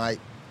bed at night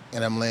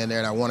and I'm laying there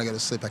and I want to go to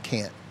sleep, I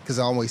can't, because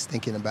I'm always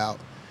thinking about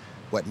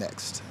what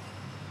next,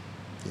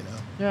 you know?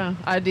 Yeah,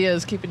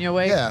 ideas keeping you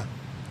awake. Yeah,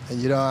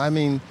 and you know, I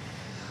mean,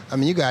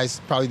 you guys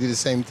probably do the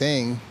same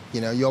thing.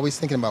 You know, you're always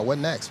thinking about what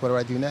next. What do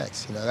I do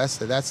next? You know, that's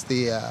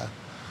the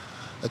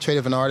trait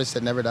of an artist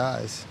that never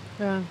dies.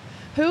 Yeah.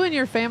 Who in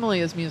your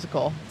family is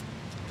musical?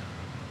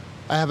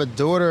 I have a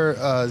daughter,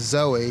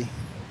 Zoe,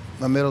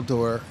 my middle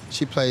daughter.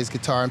 She plays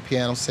guitar and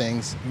piano,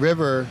 sings.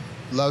 River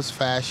loves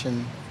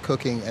fashion,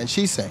 cooking, and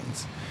she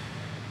sings.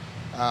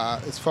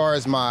 As far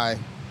as my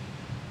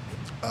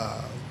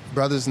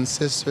brothers and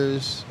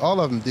sisters,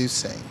 all of them do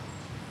sing.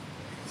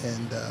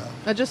 And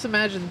I just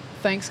imagine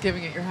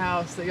Thanksgiving at your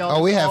house that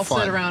y'all we just have all fun.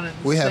 sit around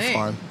and we have sing.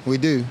 fun. We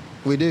do.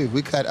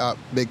 We cut up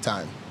big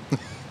time.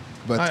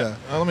 But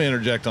let me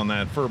interject on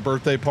that. For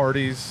birthday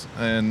parties,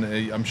 and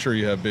I'm sure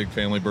you have big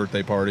family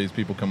birthday parties,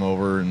 people come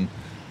over and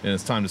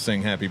it's time to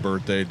sing happy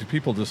birthday. Do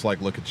people just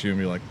like look at you and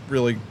be like,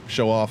 really?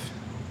 Show off?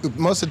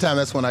 most of the time,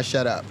 that's when I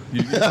shut up.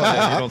 You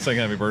don't sing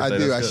happy birthday. I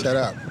do. That's I good. shut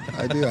up.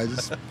 I do. I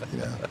just,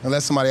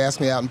 unless somebody asks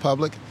me out in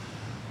public,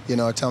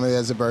 or tell me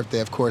there's a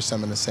birthday, of course I'm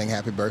going to sing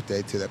happy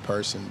birthday to that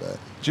person. But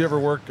did you ever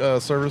work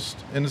service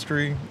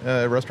industry,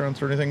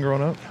 restaurants or anything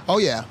growing up? Oh,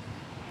 yeah.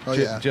 Oh, Did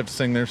you yeah. have to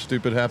sing their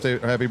stupid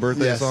happy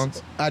birthday Yes.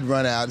 songs? I'd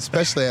run out,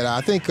 especially at,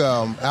 I think,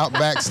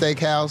 Outback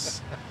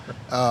Steakhouse.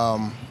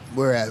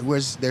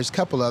 There's a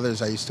couple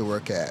others I used to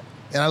work at.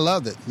 And I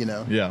loved it,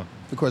 Yeah.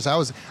 Of course,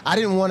 I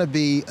didn't want to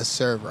be a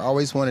server. I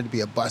always wanted to be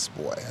a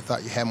busboy. I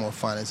thought you had more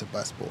fun as a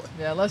busboy.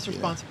 Yeah, less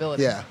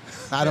responsibility. Yeah.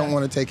 I don't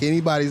want to take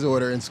anybody's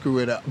order and screw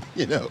it up,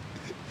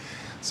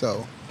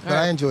 So, but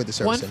I enjoyed the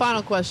service One industry.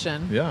 final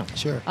question. Yeah.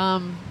 Sure.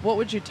 What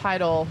would you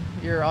title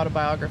your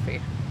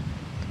autobiography?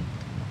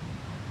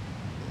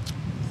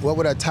 What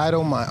would I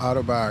title my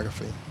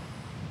autobiography?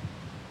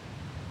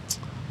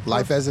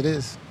 Life as it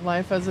is.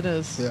 Life as it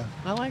is. Yeah.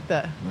 I like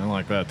that. I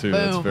like that too.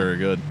 Boom. That's very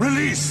good.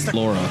 Release!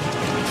 Laura.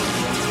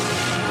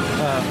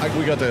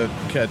 We got to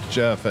catch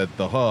Geoff at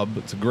the Hub.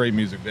 It's a great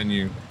music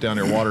venue down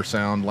near Water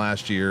Sound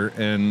last year,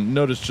 and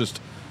noticed just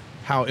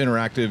how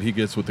interactive he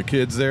gets with the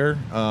kids there.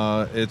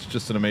 It's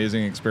just an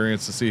amazing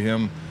experience to see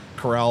him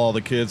corral all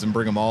the kids and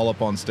bring them all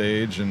up on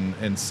stage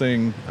and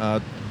sing.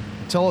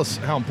 Tell us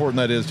how important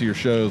that is to your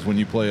shows when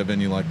you play a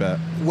venue like that.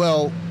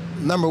 Well,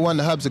 number one,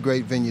 the Hub's a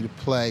great venue to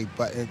play,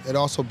 but it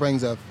also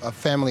brings a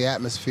family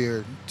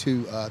atmosphere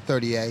to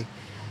 30A,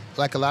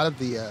 like a lot of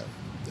the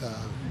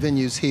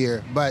venues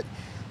here. But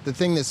the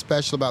thing that's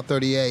special about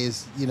 30A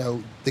is,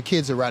 the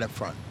kids are right up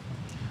front.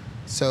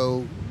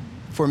 So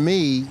for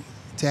me,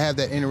 to have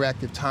that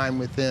interactive time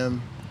with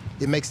them,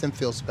 it makes them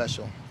feel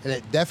special. And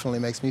it definitely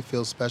makes me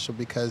feel special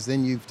because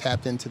then you've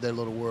tapped into their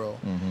little world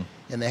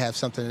and they have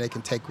something that they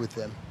can take with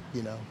them,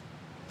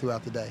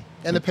 throughout the day.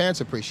 And the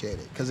parents appreciate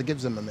it because it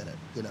gives them a minute,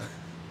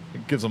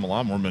 It gives them a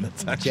lot more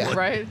minutes, actually. Yeah.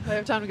 Right? They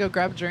have time to go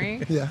grab a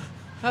drink. Yeah.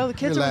 Oh, the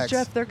kids are Relax. with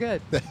Geoff. They're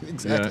good.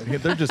 Exactly. Yeah,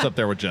 they're just up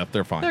there with Geoff.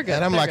 They're fine. They're good.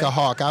 And I'm They're like good. a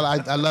hawk.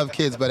 I love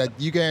kids, but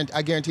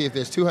I guarantee if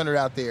there's 200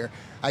 out there,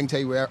 I can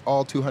tell you where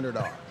all 200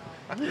 are.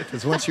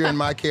 Because once you're in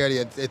my care,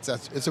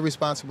 it's a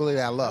responsibility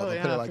I love. Oh, I'll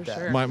yeah, put it like for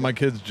that. sure. My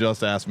kids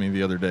just asked me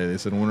the other day. They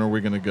said, when are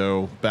we going to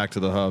go back to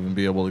the Hub and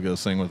be able to go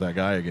sing with that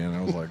guy again?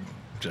 I was like,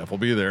 Geoff will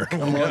be there.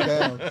 Come on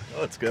down.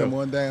 Let's go. Come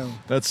on down.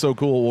 That's so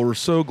cool. Well, we're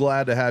so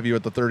glad to have you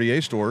at the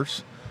 30A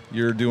stores.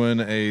 You're doing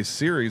a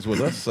series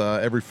with us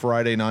every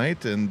Friday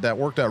night, and that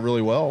worked out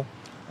really well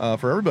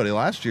for everybody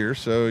last year,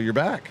 so you're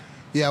back.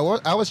 Yeah,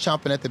 well, I was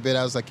chomping at the bit.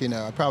 I was like,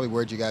 I probably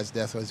worried you guys to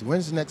death. I was,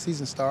 when's the next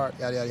season start?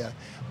 Yada, yada, yada.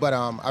 But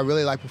I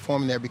really like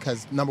performing there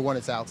because, number one,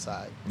 it's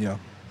outside. Yeah.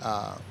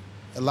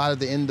 A lot of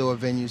the indoor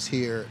venues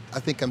here, I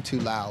think I'm too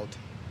loud,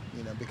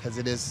 because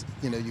it is,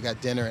 you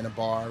got dinner in a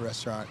bar,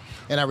 restaurant,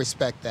 and I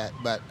respect that.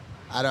 But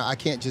I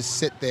can't just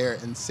sit there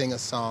and sing a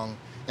song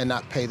and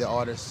not pay the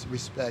artist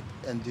respect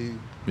and due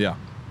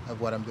of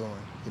what I'm doing,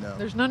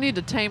 There's no need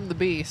to tame the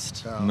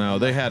beast. No,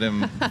 they had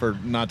him for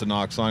Not to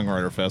Knock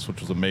Songwriter Fest,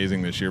 which was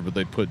amazing this year, but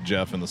they put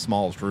Geoff in the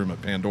smallest room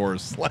at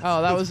Pandora's.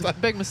 Oh, that was a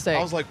big mistake.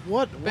 I was like,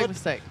 what? Big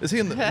mistake. Is he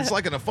in the, it's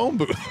like in a phone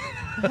booth.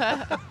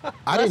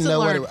 I didn't know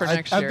what learned for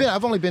next year.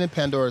 I've only been in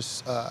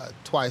Pandora's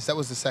twice. That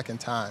was the second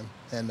time,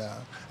 and I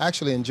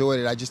actually enjoyed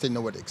it. I just didn't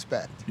know what to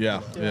expect.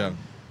 Yeah.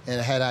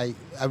 And I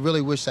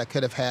really wish I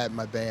could have had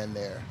my band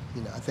there.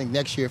 I think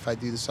next year if I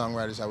do the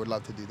songwriters, I would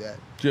love to do that.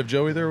 Do you have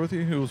Joey there with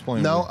you? Who was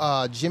playing? No,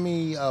 with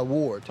Jimmy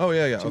Ward. Oh,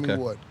 yeah, Jimmy okay.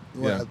 Ward.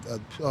 Yeah.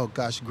 Oh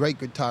gosh, great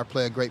guitar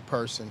player, great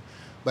person.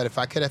 But if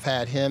I could have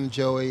had him,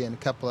 Joey, and a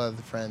couple of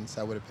other friends,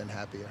 I would have been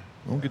happier.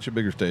 We'll get you a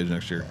bigger stage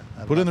next year.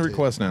 I'd Put in the love to.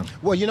 request now.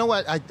 Well, you know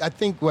what? I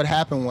think what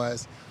happened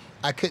was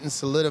I couldn't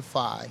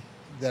solidify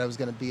that I was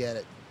going to be at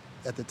it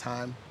at the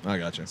time. I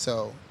got you.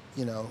 So,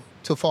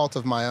 to a fault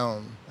of my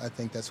own, I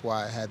think that's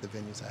why I had the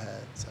venues I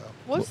had. So,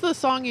 What's the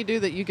song you do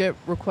that you get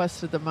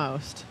requested the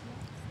most?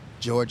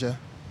 Georgia?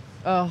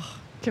 Oh,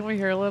 can we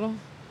hear a little?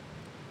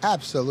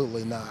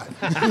 Absolutely not.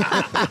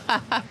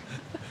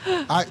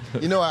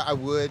 I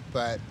would,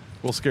 but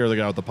We'll scare the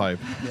guy with the pipe.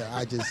 yeah,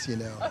 I just,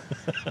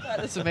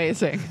 That is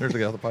amazing. There's the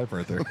guy with the pipe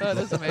right there. That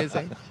is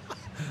amazing.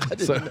 I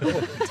didn't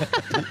know.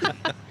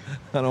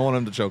 I don't want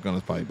him to choke on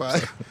his pipe.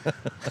 But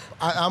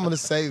I'm going to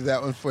save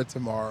that one for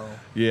tomorrow.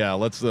 Yeah,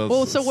 let's.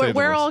 Well, so save the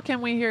where rest. all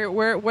can we hear?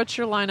 What's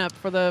your lineup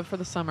for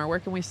the summer? Where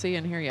can we see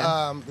and hear you?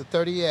 The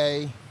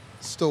 30A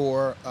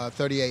store,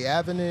 30A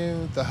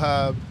Avenue, the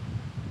Hub,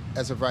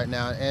 as of right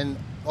now, and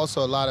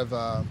also a lot of.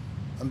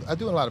 I'm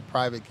doing a lot of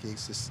private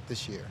gigs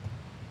this year,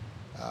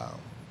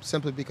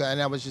 simply because.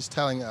 And I was just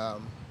telling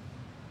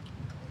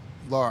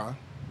Laura,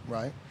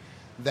 right,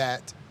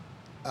 that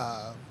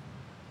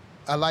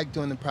I like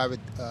doing the private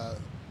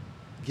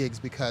gigs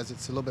because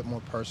it's a little bit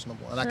more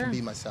personable, and I can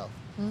be myself.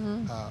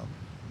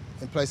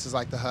 In places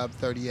like the Hub,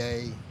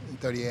 30A, and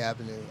 30A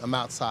Avenue, I'm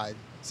outside,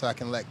 so I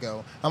can let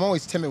go. I'm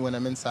always timid when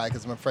I'm inside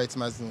because I'm afraid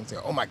somebody's going to say,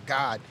 "Oh my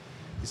God,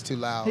 it's too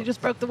loud." He just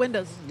broke the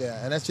windows.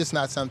 Yeah, and that's just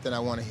not something I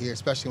want to hear,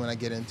 especially when I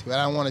get into it.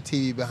 I don't want a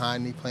TV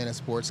behind me playing a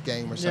sports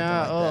game or something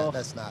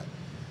like that.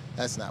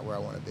 That's not where I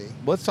want to be.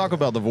 Let's talk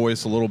about The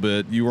Voice a little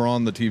bit. You were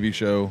on the TV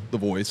show The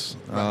Voice,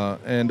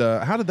 and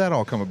how did that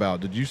all come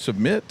about? Did you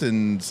submit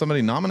and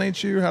somebody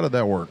nominates you? How did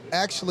that work?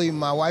 Actually,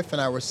 my wife and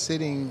I were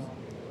sitting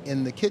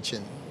in the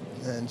kitchen,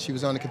 and she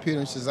was on the computer,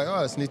 and she's like,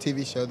 "Oh, this new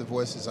TV show, The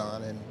Voice, is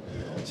on." And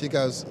she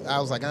goes, I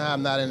was like,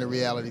 "I'm not into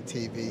reality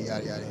TV,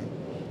 yada, yada."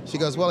 She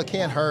goes, "Well, it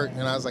can't hurt."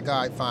 And I was like, "All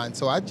right, fine."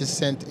 So I just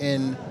sent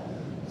in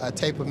a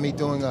tape of me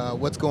doing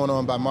What's Going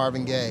On by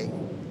Marvin Gaye.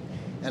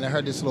 And I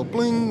heard this little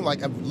bling, like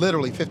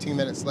literally 15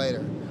 minutes later.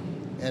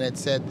 And it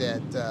said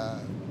that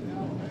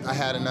I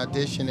had an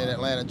audition in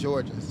Atlanta,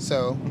 Georgia.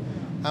 So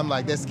I'm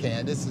like, this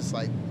is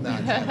like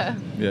not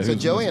happening. Yeah, so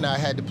Joey and I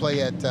had to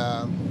play at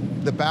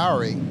the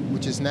Bowery,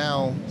 which is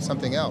now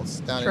something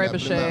else down in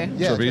Blue Mountain.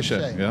 Yeah,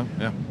 Trebuchet.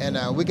 Yeah.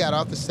 And we got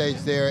off the stage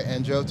there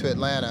and drove to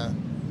Atlanta,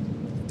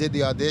 did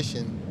the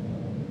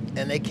audition,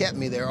 and they kept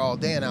me there all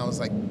day. And I was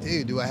like,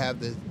 dude, do I have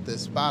the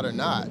spot or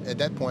not? At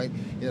that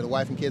point, the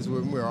wife and kids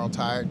we were all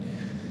tired.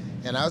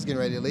 And I was getting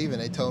ready to leave, and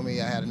they told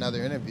me I had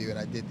another interview, and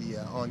I did the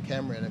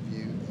on-camera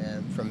interview.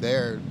 And from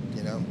there,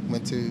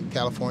 went to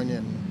California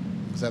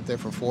and was up there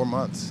for 4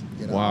 months.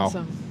 Wow.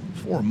 Awesome.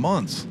 4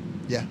 months.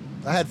 Yeah.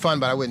 I had fun,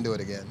 but I wouldn't do it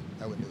again.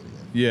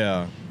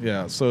 Yeah.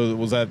 So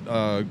was that?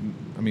 The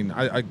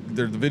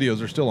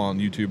videos are still on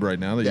YouTube right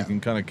now that you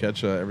can kind of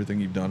catch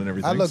everything you've done and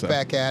everything. I look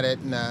back at it,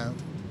 and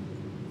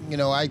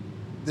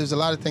there's a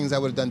lot of things I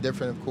would have done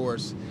different, of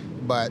course,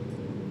 but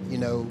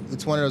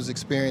it's one of those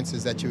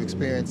experiences that you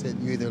experience it.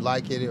 You either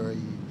like it or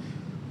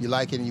you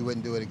like it and you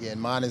wouldn't do it again.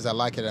 Mine is I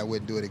like it and I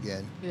wouldn't do it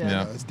again.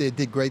 Yeah. It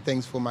did great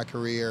things for my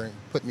career and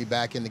put me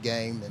back in the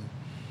game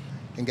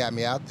and got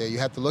me out there. You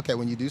have to look at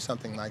when you do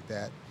something like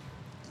that,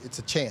 it's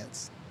a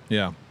chance.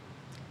 Yeah.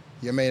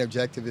 Your main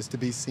objective is to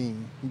be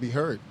seen and be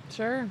heard.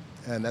 Sure.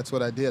 And that's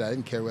what I did. I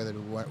didn't care whether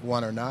it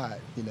won or not,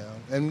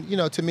 And,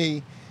 to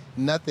me,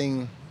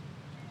 nothing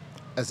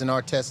as an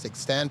artistic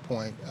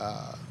standpoint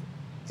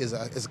is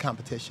a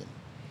competition.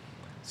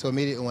 So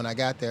immediately when I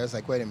got there, I was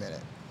like, wait a minute.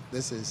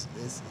 This is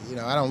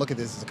I don't look at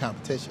this as a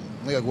competition.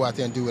 We gotta go out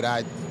there and do what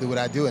I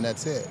do, and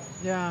that's it.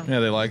 Yeah. Yeah,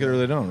 they like it or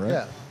they don't, right?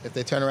 Yeah. If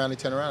they turn around, they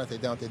turn around. If they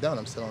don't, they don't.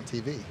 I'm still on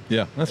TV.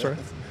 Yeah, that's right.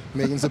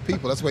 Millions of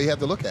people. That's why you have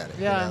to look at it.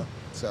 Yeah.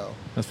 So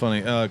That's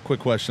funny.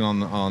 Quick question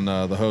on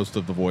the host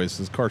of The Voice.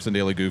 Is Carson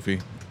Daly goofy?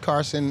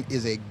 Carson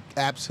is a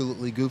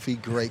absolutely goofy,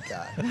 great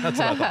guy. That's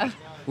what I thought.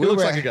 He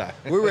looks like a guy.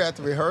 We were at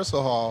the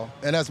rehearsal hall,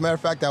 and as a matter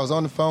of fact, I was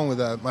on the phone with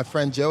my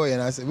friend Joey,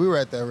 and I said, we were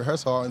at the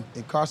rehearsal hall,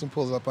 and Carson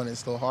pulls up on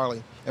his little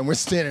Harley, and we're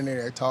standing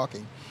there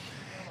talking.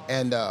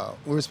 And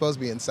we were supposed to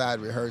be inside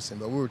rehearsing,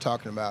 but we were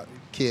talking about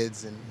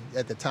kids, and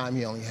at the time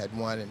he only had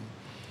one, and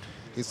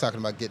he was talking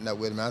about getting up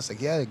with him. I was like,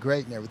 yeah, they're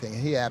great and everything.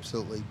 And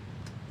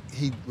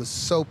he was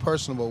so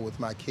personable with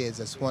my kids.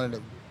 That's probably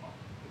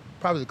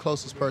the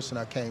closest person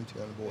I came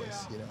to in The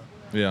Voice,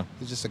 Yeah.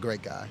 He's just a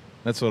great guy.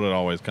 That's what it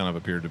always kind of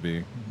appeared to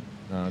be.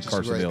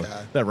 Carson great Daly.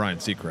 guy. That Ryan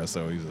Seacrest,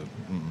 though, he's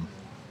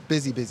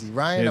Busy.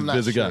 Ryan, Yeah, I'm not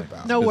busy sure guy.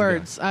 about. No Busy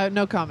words.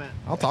 No comment.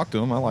 I'll talk to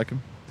him. I like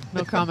him.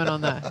 No comment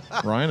on that.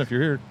 Ryan, if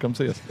you're here, come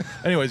see us.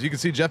 Anyways, you can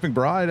see Geoff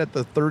McBride at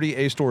the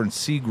 30A store in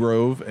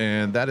Seagrove,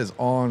 and that is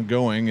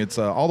ongoing. It's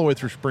all the way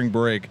through spring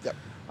break. Yep.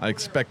 I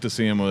expect to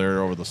see him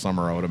there over the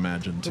summer, I would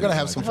imagine. We're going to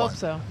have some I fun. hope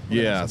so.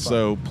 Yeah,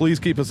 so please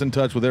keep us in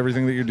touch with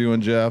everything that you're doing,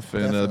 Geoff,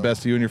 and the Definitely.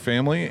 best to you and your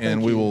family. And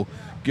Thank we you. will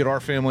get our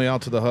family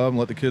out to the hub and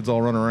let the kids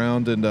all run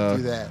around and Do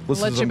that.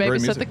 listen Let to you some great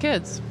babysit music. the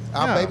kids.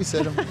 I'll Yeah.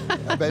 babysit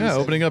him. Yeah,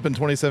 opening up in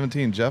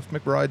 2017, Geoff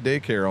McBride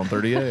Daycare on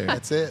 30A.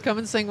 That's it. Come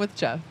and sing with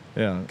Jeff.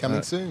 Yeah.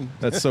 Coming soon.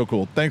 That's so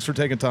cool. Thanks for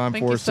taking time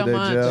Thank for you us so today,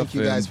 much. Geoff. Thank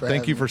you guys and for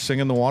thank you having for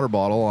singing The Water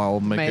Bottle. I'll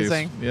make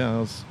Amazing.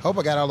 Hope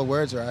I got all the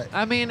words right.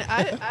 I mean,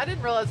 I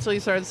didn't realize until you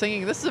started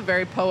singing. This is a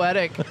very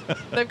poetic.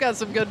 They've got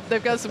some good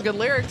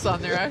lyrics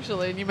on there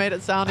actually, and you made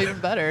it sound even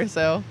better.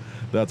 So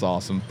That's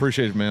awesome.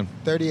 Appreciate it, man.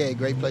 30A,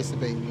 great place to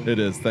be. It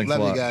is. Thanks a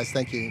lot. Love you guys.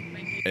 Thank you.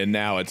 And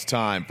now it's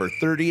time for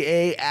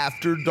 30A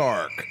After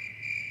Dark.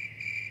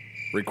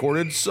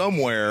 Recorded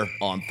somewhere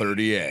on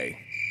 30A.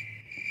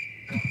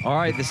 All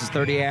right, this is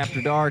 30A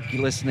After Dark.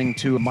 You're listening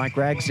to Mike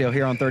Ragsdale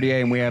here on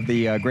 30A, and we have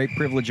the great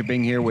privilege of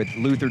being here with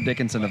Luther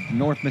Dickinson of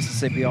North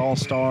Mississippi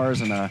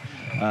All-Stars and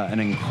an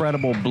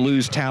incredible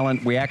blues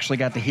talent. We actually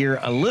got to hear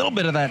a little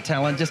bit of that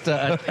talent, just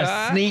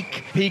a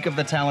sneak peek of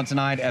the talent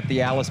tonight at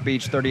the Allen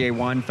Beach 30A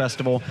Wine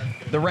Festival.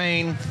 The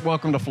rain,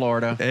 welcome to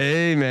Florida.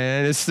 Hey,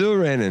 man, it's still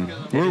raining.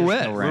 We're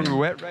wet. raining. We're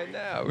wet right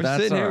now. We're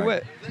That's sitting here all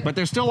right. wet. But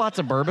there's still lots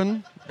of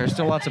bourbon. Yes,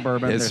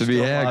 There's to be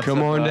still had. lots Come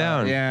of, on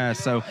down. Yeah,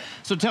 so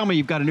tell me,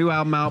 you've got a new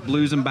album out,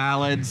 Blues and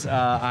Ballads.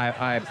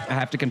 I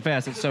have to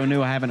confess, it's so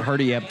new I haven't heard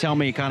it yet. Tell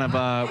me kind of,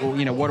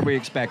 what do we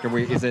expect?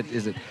 Is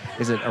it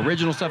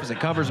original stuff? Is it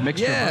covers,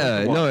 mixture?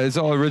 Yeah, no, it's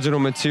all original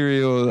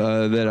material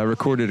that I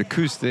recorded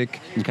acoustic.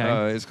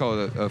 Okay. It's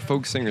called a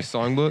folk singer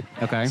songbook.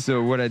 Okay.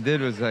 So what I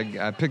did was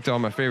I picked all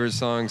my favorite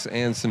songs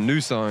and some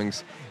new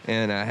songs,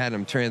 and I had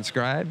them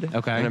transcribed.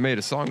 Okay. And I made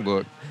a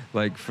songbook,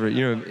 like for,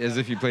 as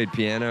if you played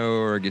piano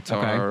or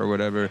guitar Okay. or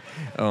whatever.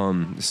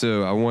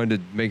 So I wanted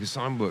to make a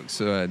songbook.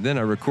 So then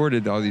I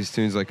recorded all these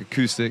tunes like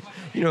acoustic.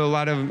 A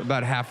lot of them,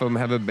 about half of them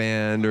have a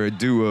band or a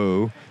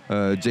duo.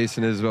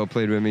 Jason Isbell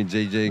played with me,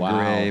 J.J. Wow.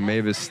 Gray,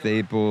 Mavis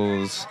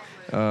Staples,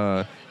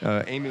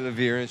 Amy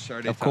Levere and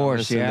Sade Of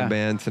course, Thomas in yeah. the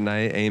band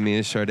tonight, Amy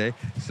and Sade.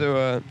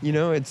 So,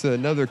 it's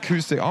another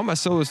acoustic. All my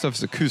solo stuff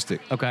is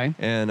acoustic. Okay.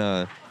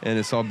 And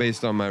it's all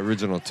based on my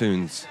original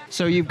tunes.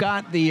 So you've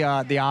got the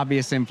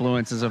obvious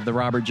influences of the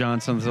Robert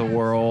Johnsons of the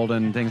world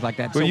and things like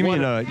that. Well,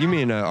 So you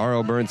mean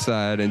R.L.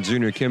 Burnside and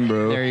Junior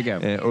Kimbrough. There you go.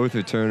 And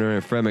Arthur Turner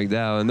and Fred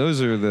McDowell. And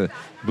those are the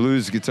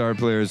blues guitar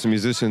players and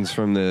musicians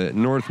from the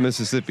North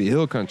Mississippi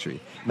Hill Country.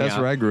 That's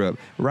Yeah. where I grew up.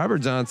 Robert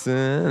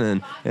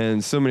Johnson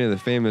and so many of the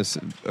famous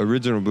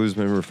original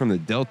bluesmen were from the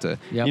Delta.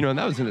 Yep. And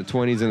that was in the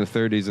 20s and the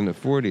 30s and the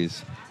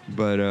 40s.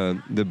 But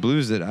the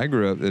blues that I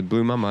grew up, that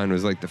blew my mind,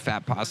 was like the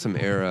Fat Possum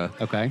era.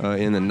 Okay.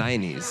 In the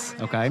 90s.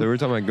 Okay. So we're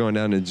talking about going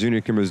down to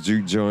Junior Kimbrough's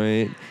Juke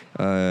Joint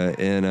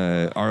and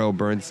R.L.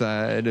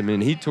 Burnside. I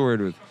mean, he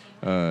toured with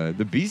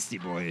the Beastie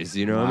Boys, I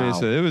mean, Wow.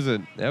 so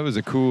that was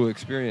a cool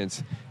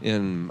experience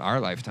in our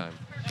lifetime.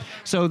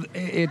 So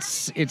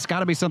it's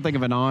got to be something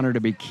of an honor to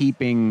be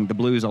keeping the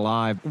blues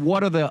alive.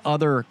 What are the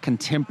other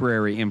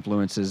contemporary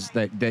influences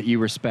that you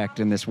respect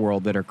in this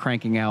world that are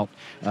cranking out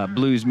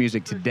blues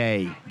music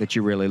today that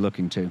you're really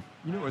looking to?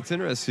 What's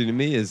interesting to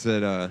me is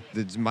that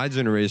my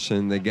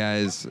generation, the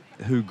guys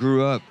who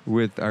grew up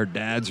with our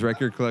dad's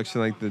record collection,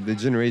 like the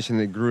generation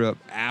that grew up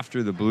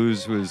after the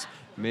blues was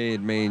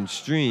made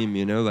mainstream,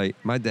 like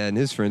my dad and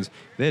his friends,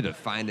 they had to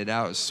find it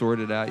out, sort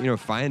it out,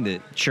 find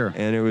it. Sure.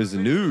 And it was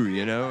new,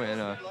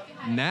 and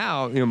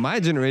now, my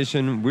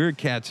generation, we're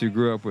cats who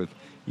grew up with,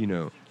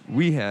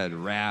 we had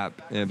rap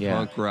and Yeah.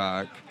 punk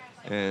rock.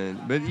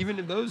 But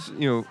even those,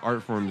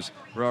 art forms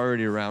were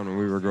already around when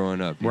we were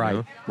growing up. you Right,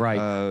 know?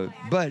 right.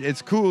 But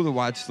it's cool to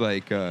watch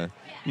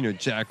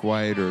Jack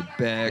White or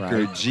Beck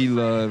or Right. G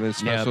Love and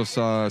Special Yep.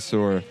 Sauce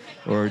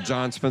or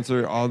John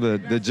Spencer, all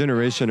the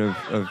generation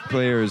of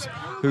players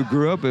who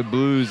grew up with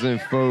blues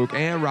and folk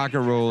and rock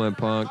and roll and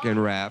punk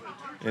and rap,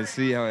 and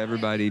see how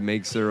everybody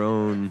makes their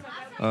own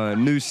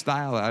new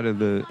style out of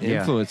the Yeah.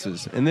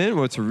 influences. And then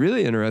what's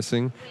really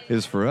interesting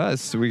is for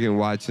us, we can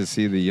watch and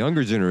see the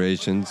younger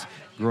generations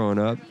growing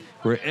up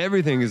where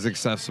everything is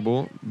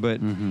accessible, but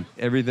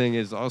everything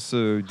is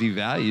also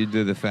devalued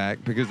to the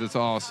fact because it's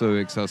all so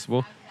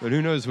accessible. But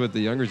who knows what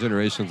the younger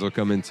generations will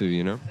come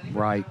into,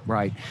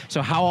 Right.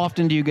 So how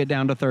often do you get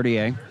down to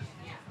 30A?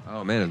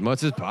 Oh, man, as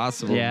much as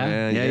possible, Yeah,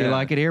 man. you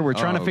like it here. We're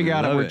trying to figure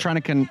out. love We're it.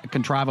 trying to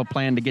contrive a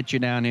plan to get you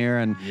down here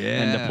and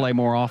to play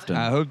more often.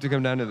 I hope to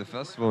come down to the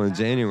festival in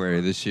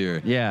January this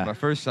year. Yeah. My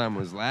first time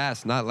was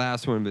not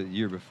last one, but the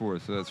year before,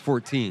 so that's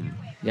 14.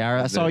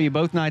 Yeah, I saw you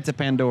both nights at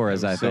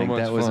Pandora's. I So think much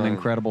that was an fun.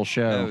 incredible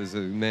show. That was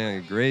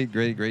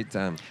a great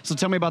time. So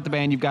tell me about the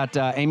band. You've got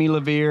Amy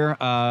Levere,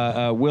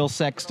 Will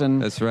Sexton.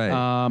 That's right.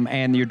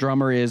 And your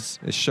drummer is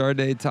It's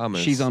Sade Thomas.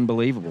 she's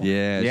unbelievable.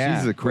 Yeah,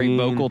 she's a great queen.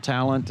 vocal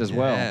talent as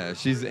well.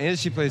 Yeah,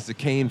 she plays the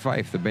cane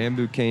fife, the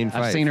bamboo cane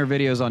fife. I've seen her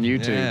videos on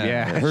YouTube.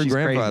 Yeah, her she's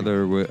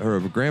grandfather, her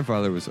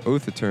grandfather was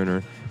Arthur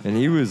Turner, and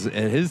he was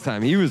at his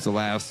time he was the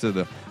last of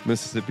the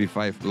Mississippi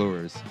fife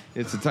blowers.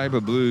 It's a type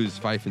of blues,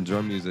 fife, and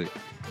drum music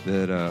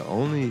that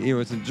only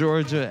it's in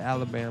Georgia,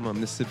 Alabama,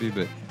 Mississippi,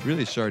 but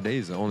really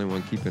Sade's the only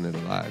one keeping it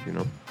alive.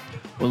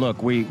 Well,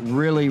 look, we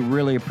really,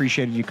 really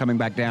appreciated you coming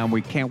back down.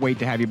 We can't wait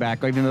to have you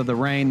back. Even though the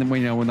rain,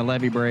 when the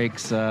levee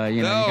breaks, you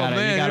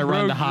got to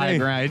run the high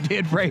ground. It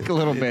did break a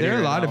little bit. There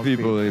are a lot of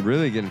people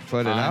really getting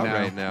flooded out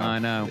right now. I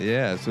know.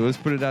 Yeah, so let's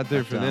put it out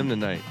there for them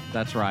tonight.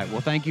 That's right.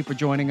 Well, thank you for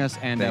joining us,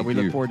 and we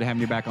look forward to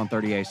having you back on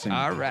 30A soon.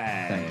 All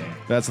right. Thank you.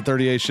 That's the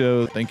 30A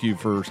show. Thank you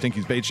for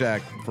Stinky's Bait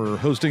Shack for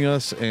hosting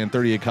us, and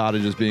 30A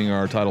Cottages being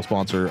our title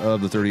sponsor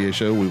of the 30A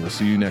show. We will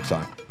see you next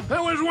time.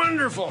 That was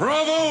wonderful.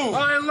 Bravo!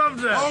 I loved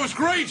that. Oh, it was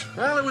great.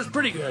 Well, it was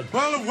pretty good.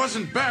 Well, it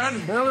wasn't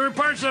bad. Well, there were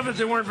parts of it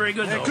that weren't very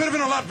good, though. It could have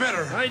been a lot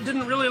better. I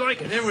didn't really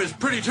like it. It was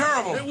pretty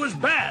terrible. It was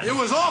bad. It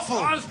was awful.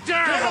 It was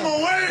terrible. Get him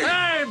away!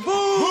 Hey,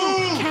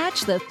 boo!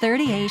 Catch the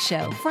 30A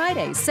show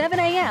Fridays 7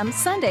 a.m.,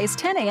 Sundays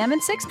 10 a.m.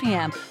 and 6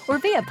 p.m. or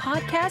via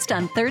podcast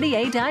on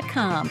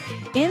 30A.com.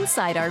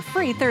 Inside our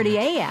free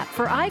 30A app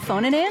for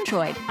iPhone and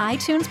Android,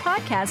 iTunes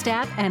podcast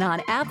app, and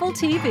on Apple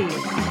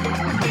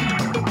TV.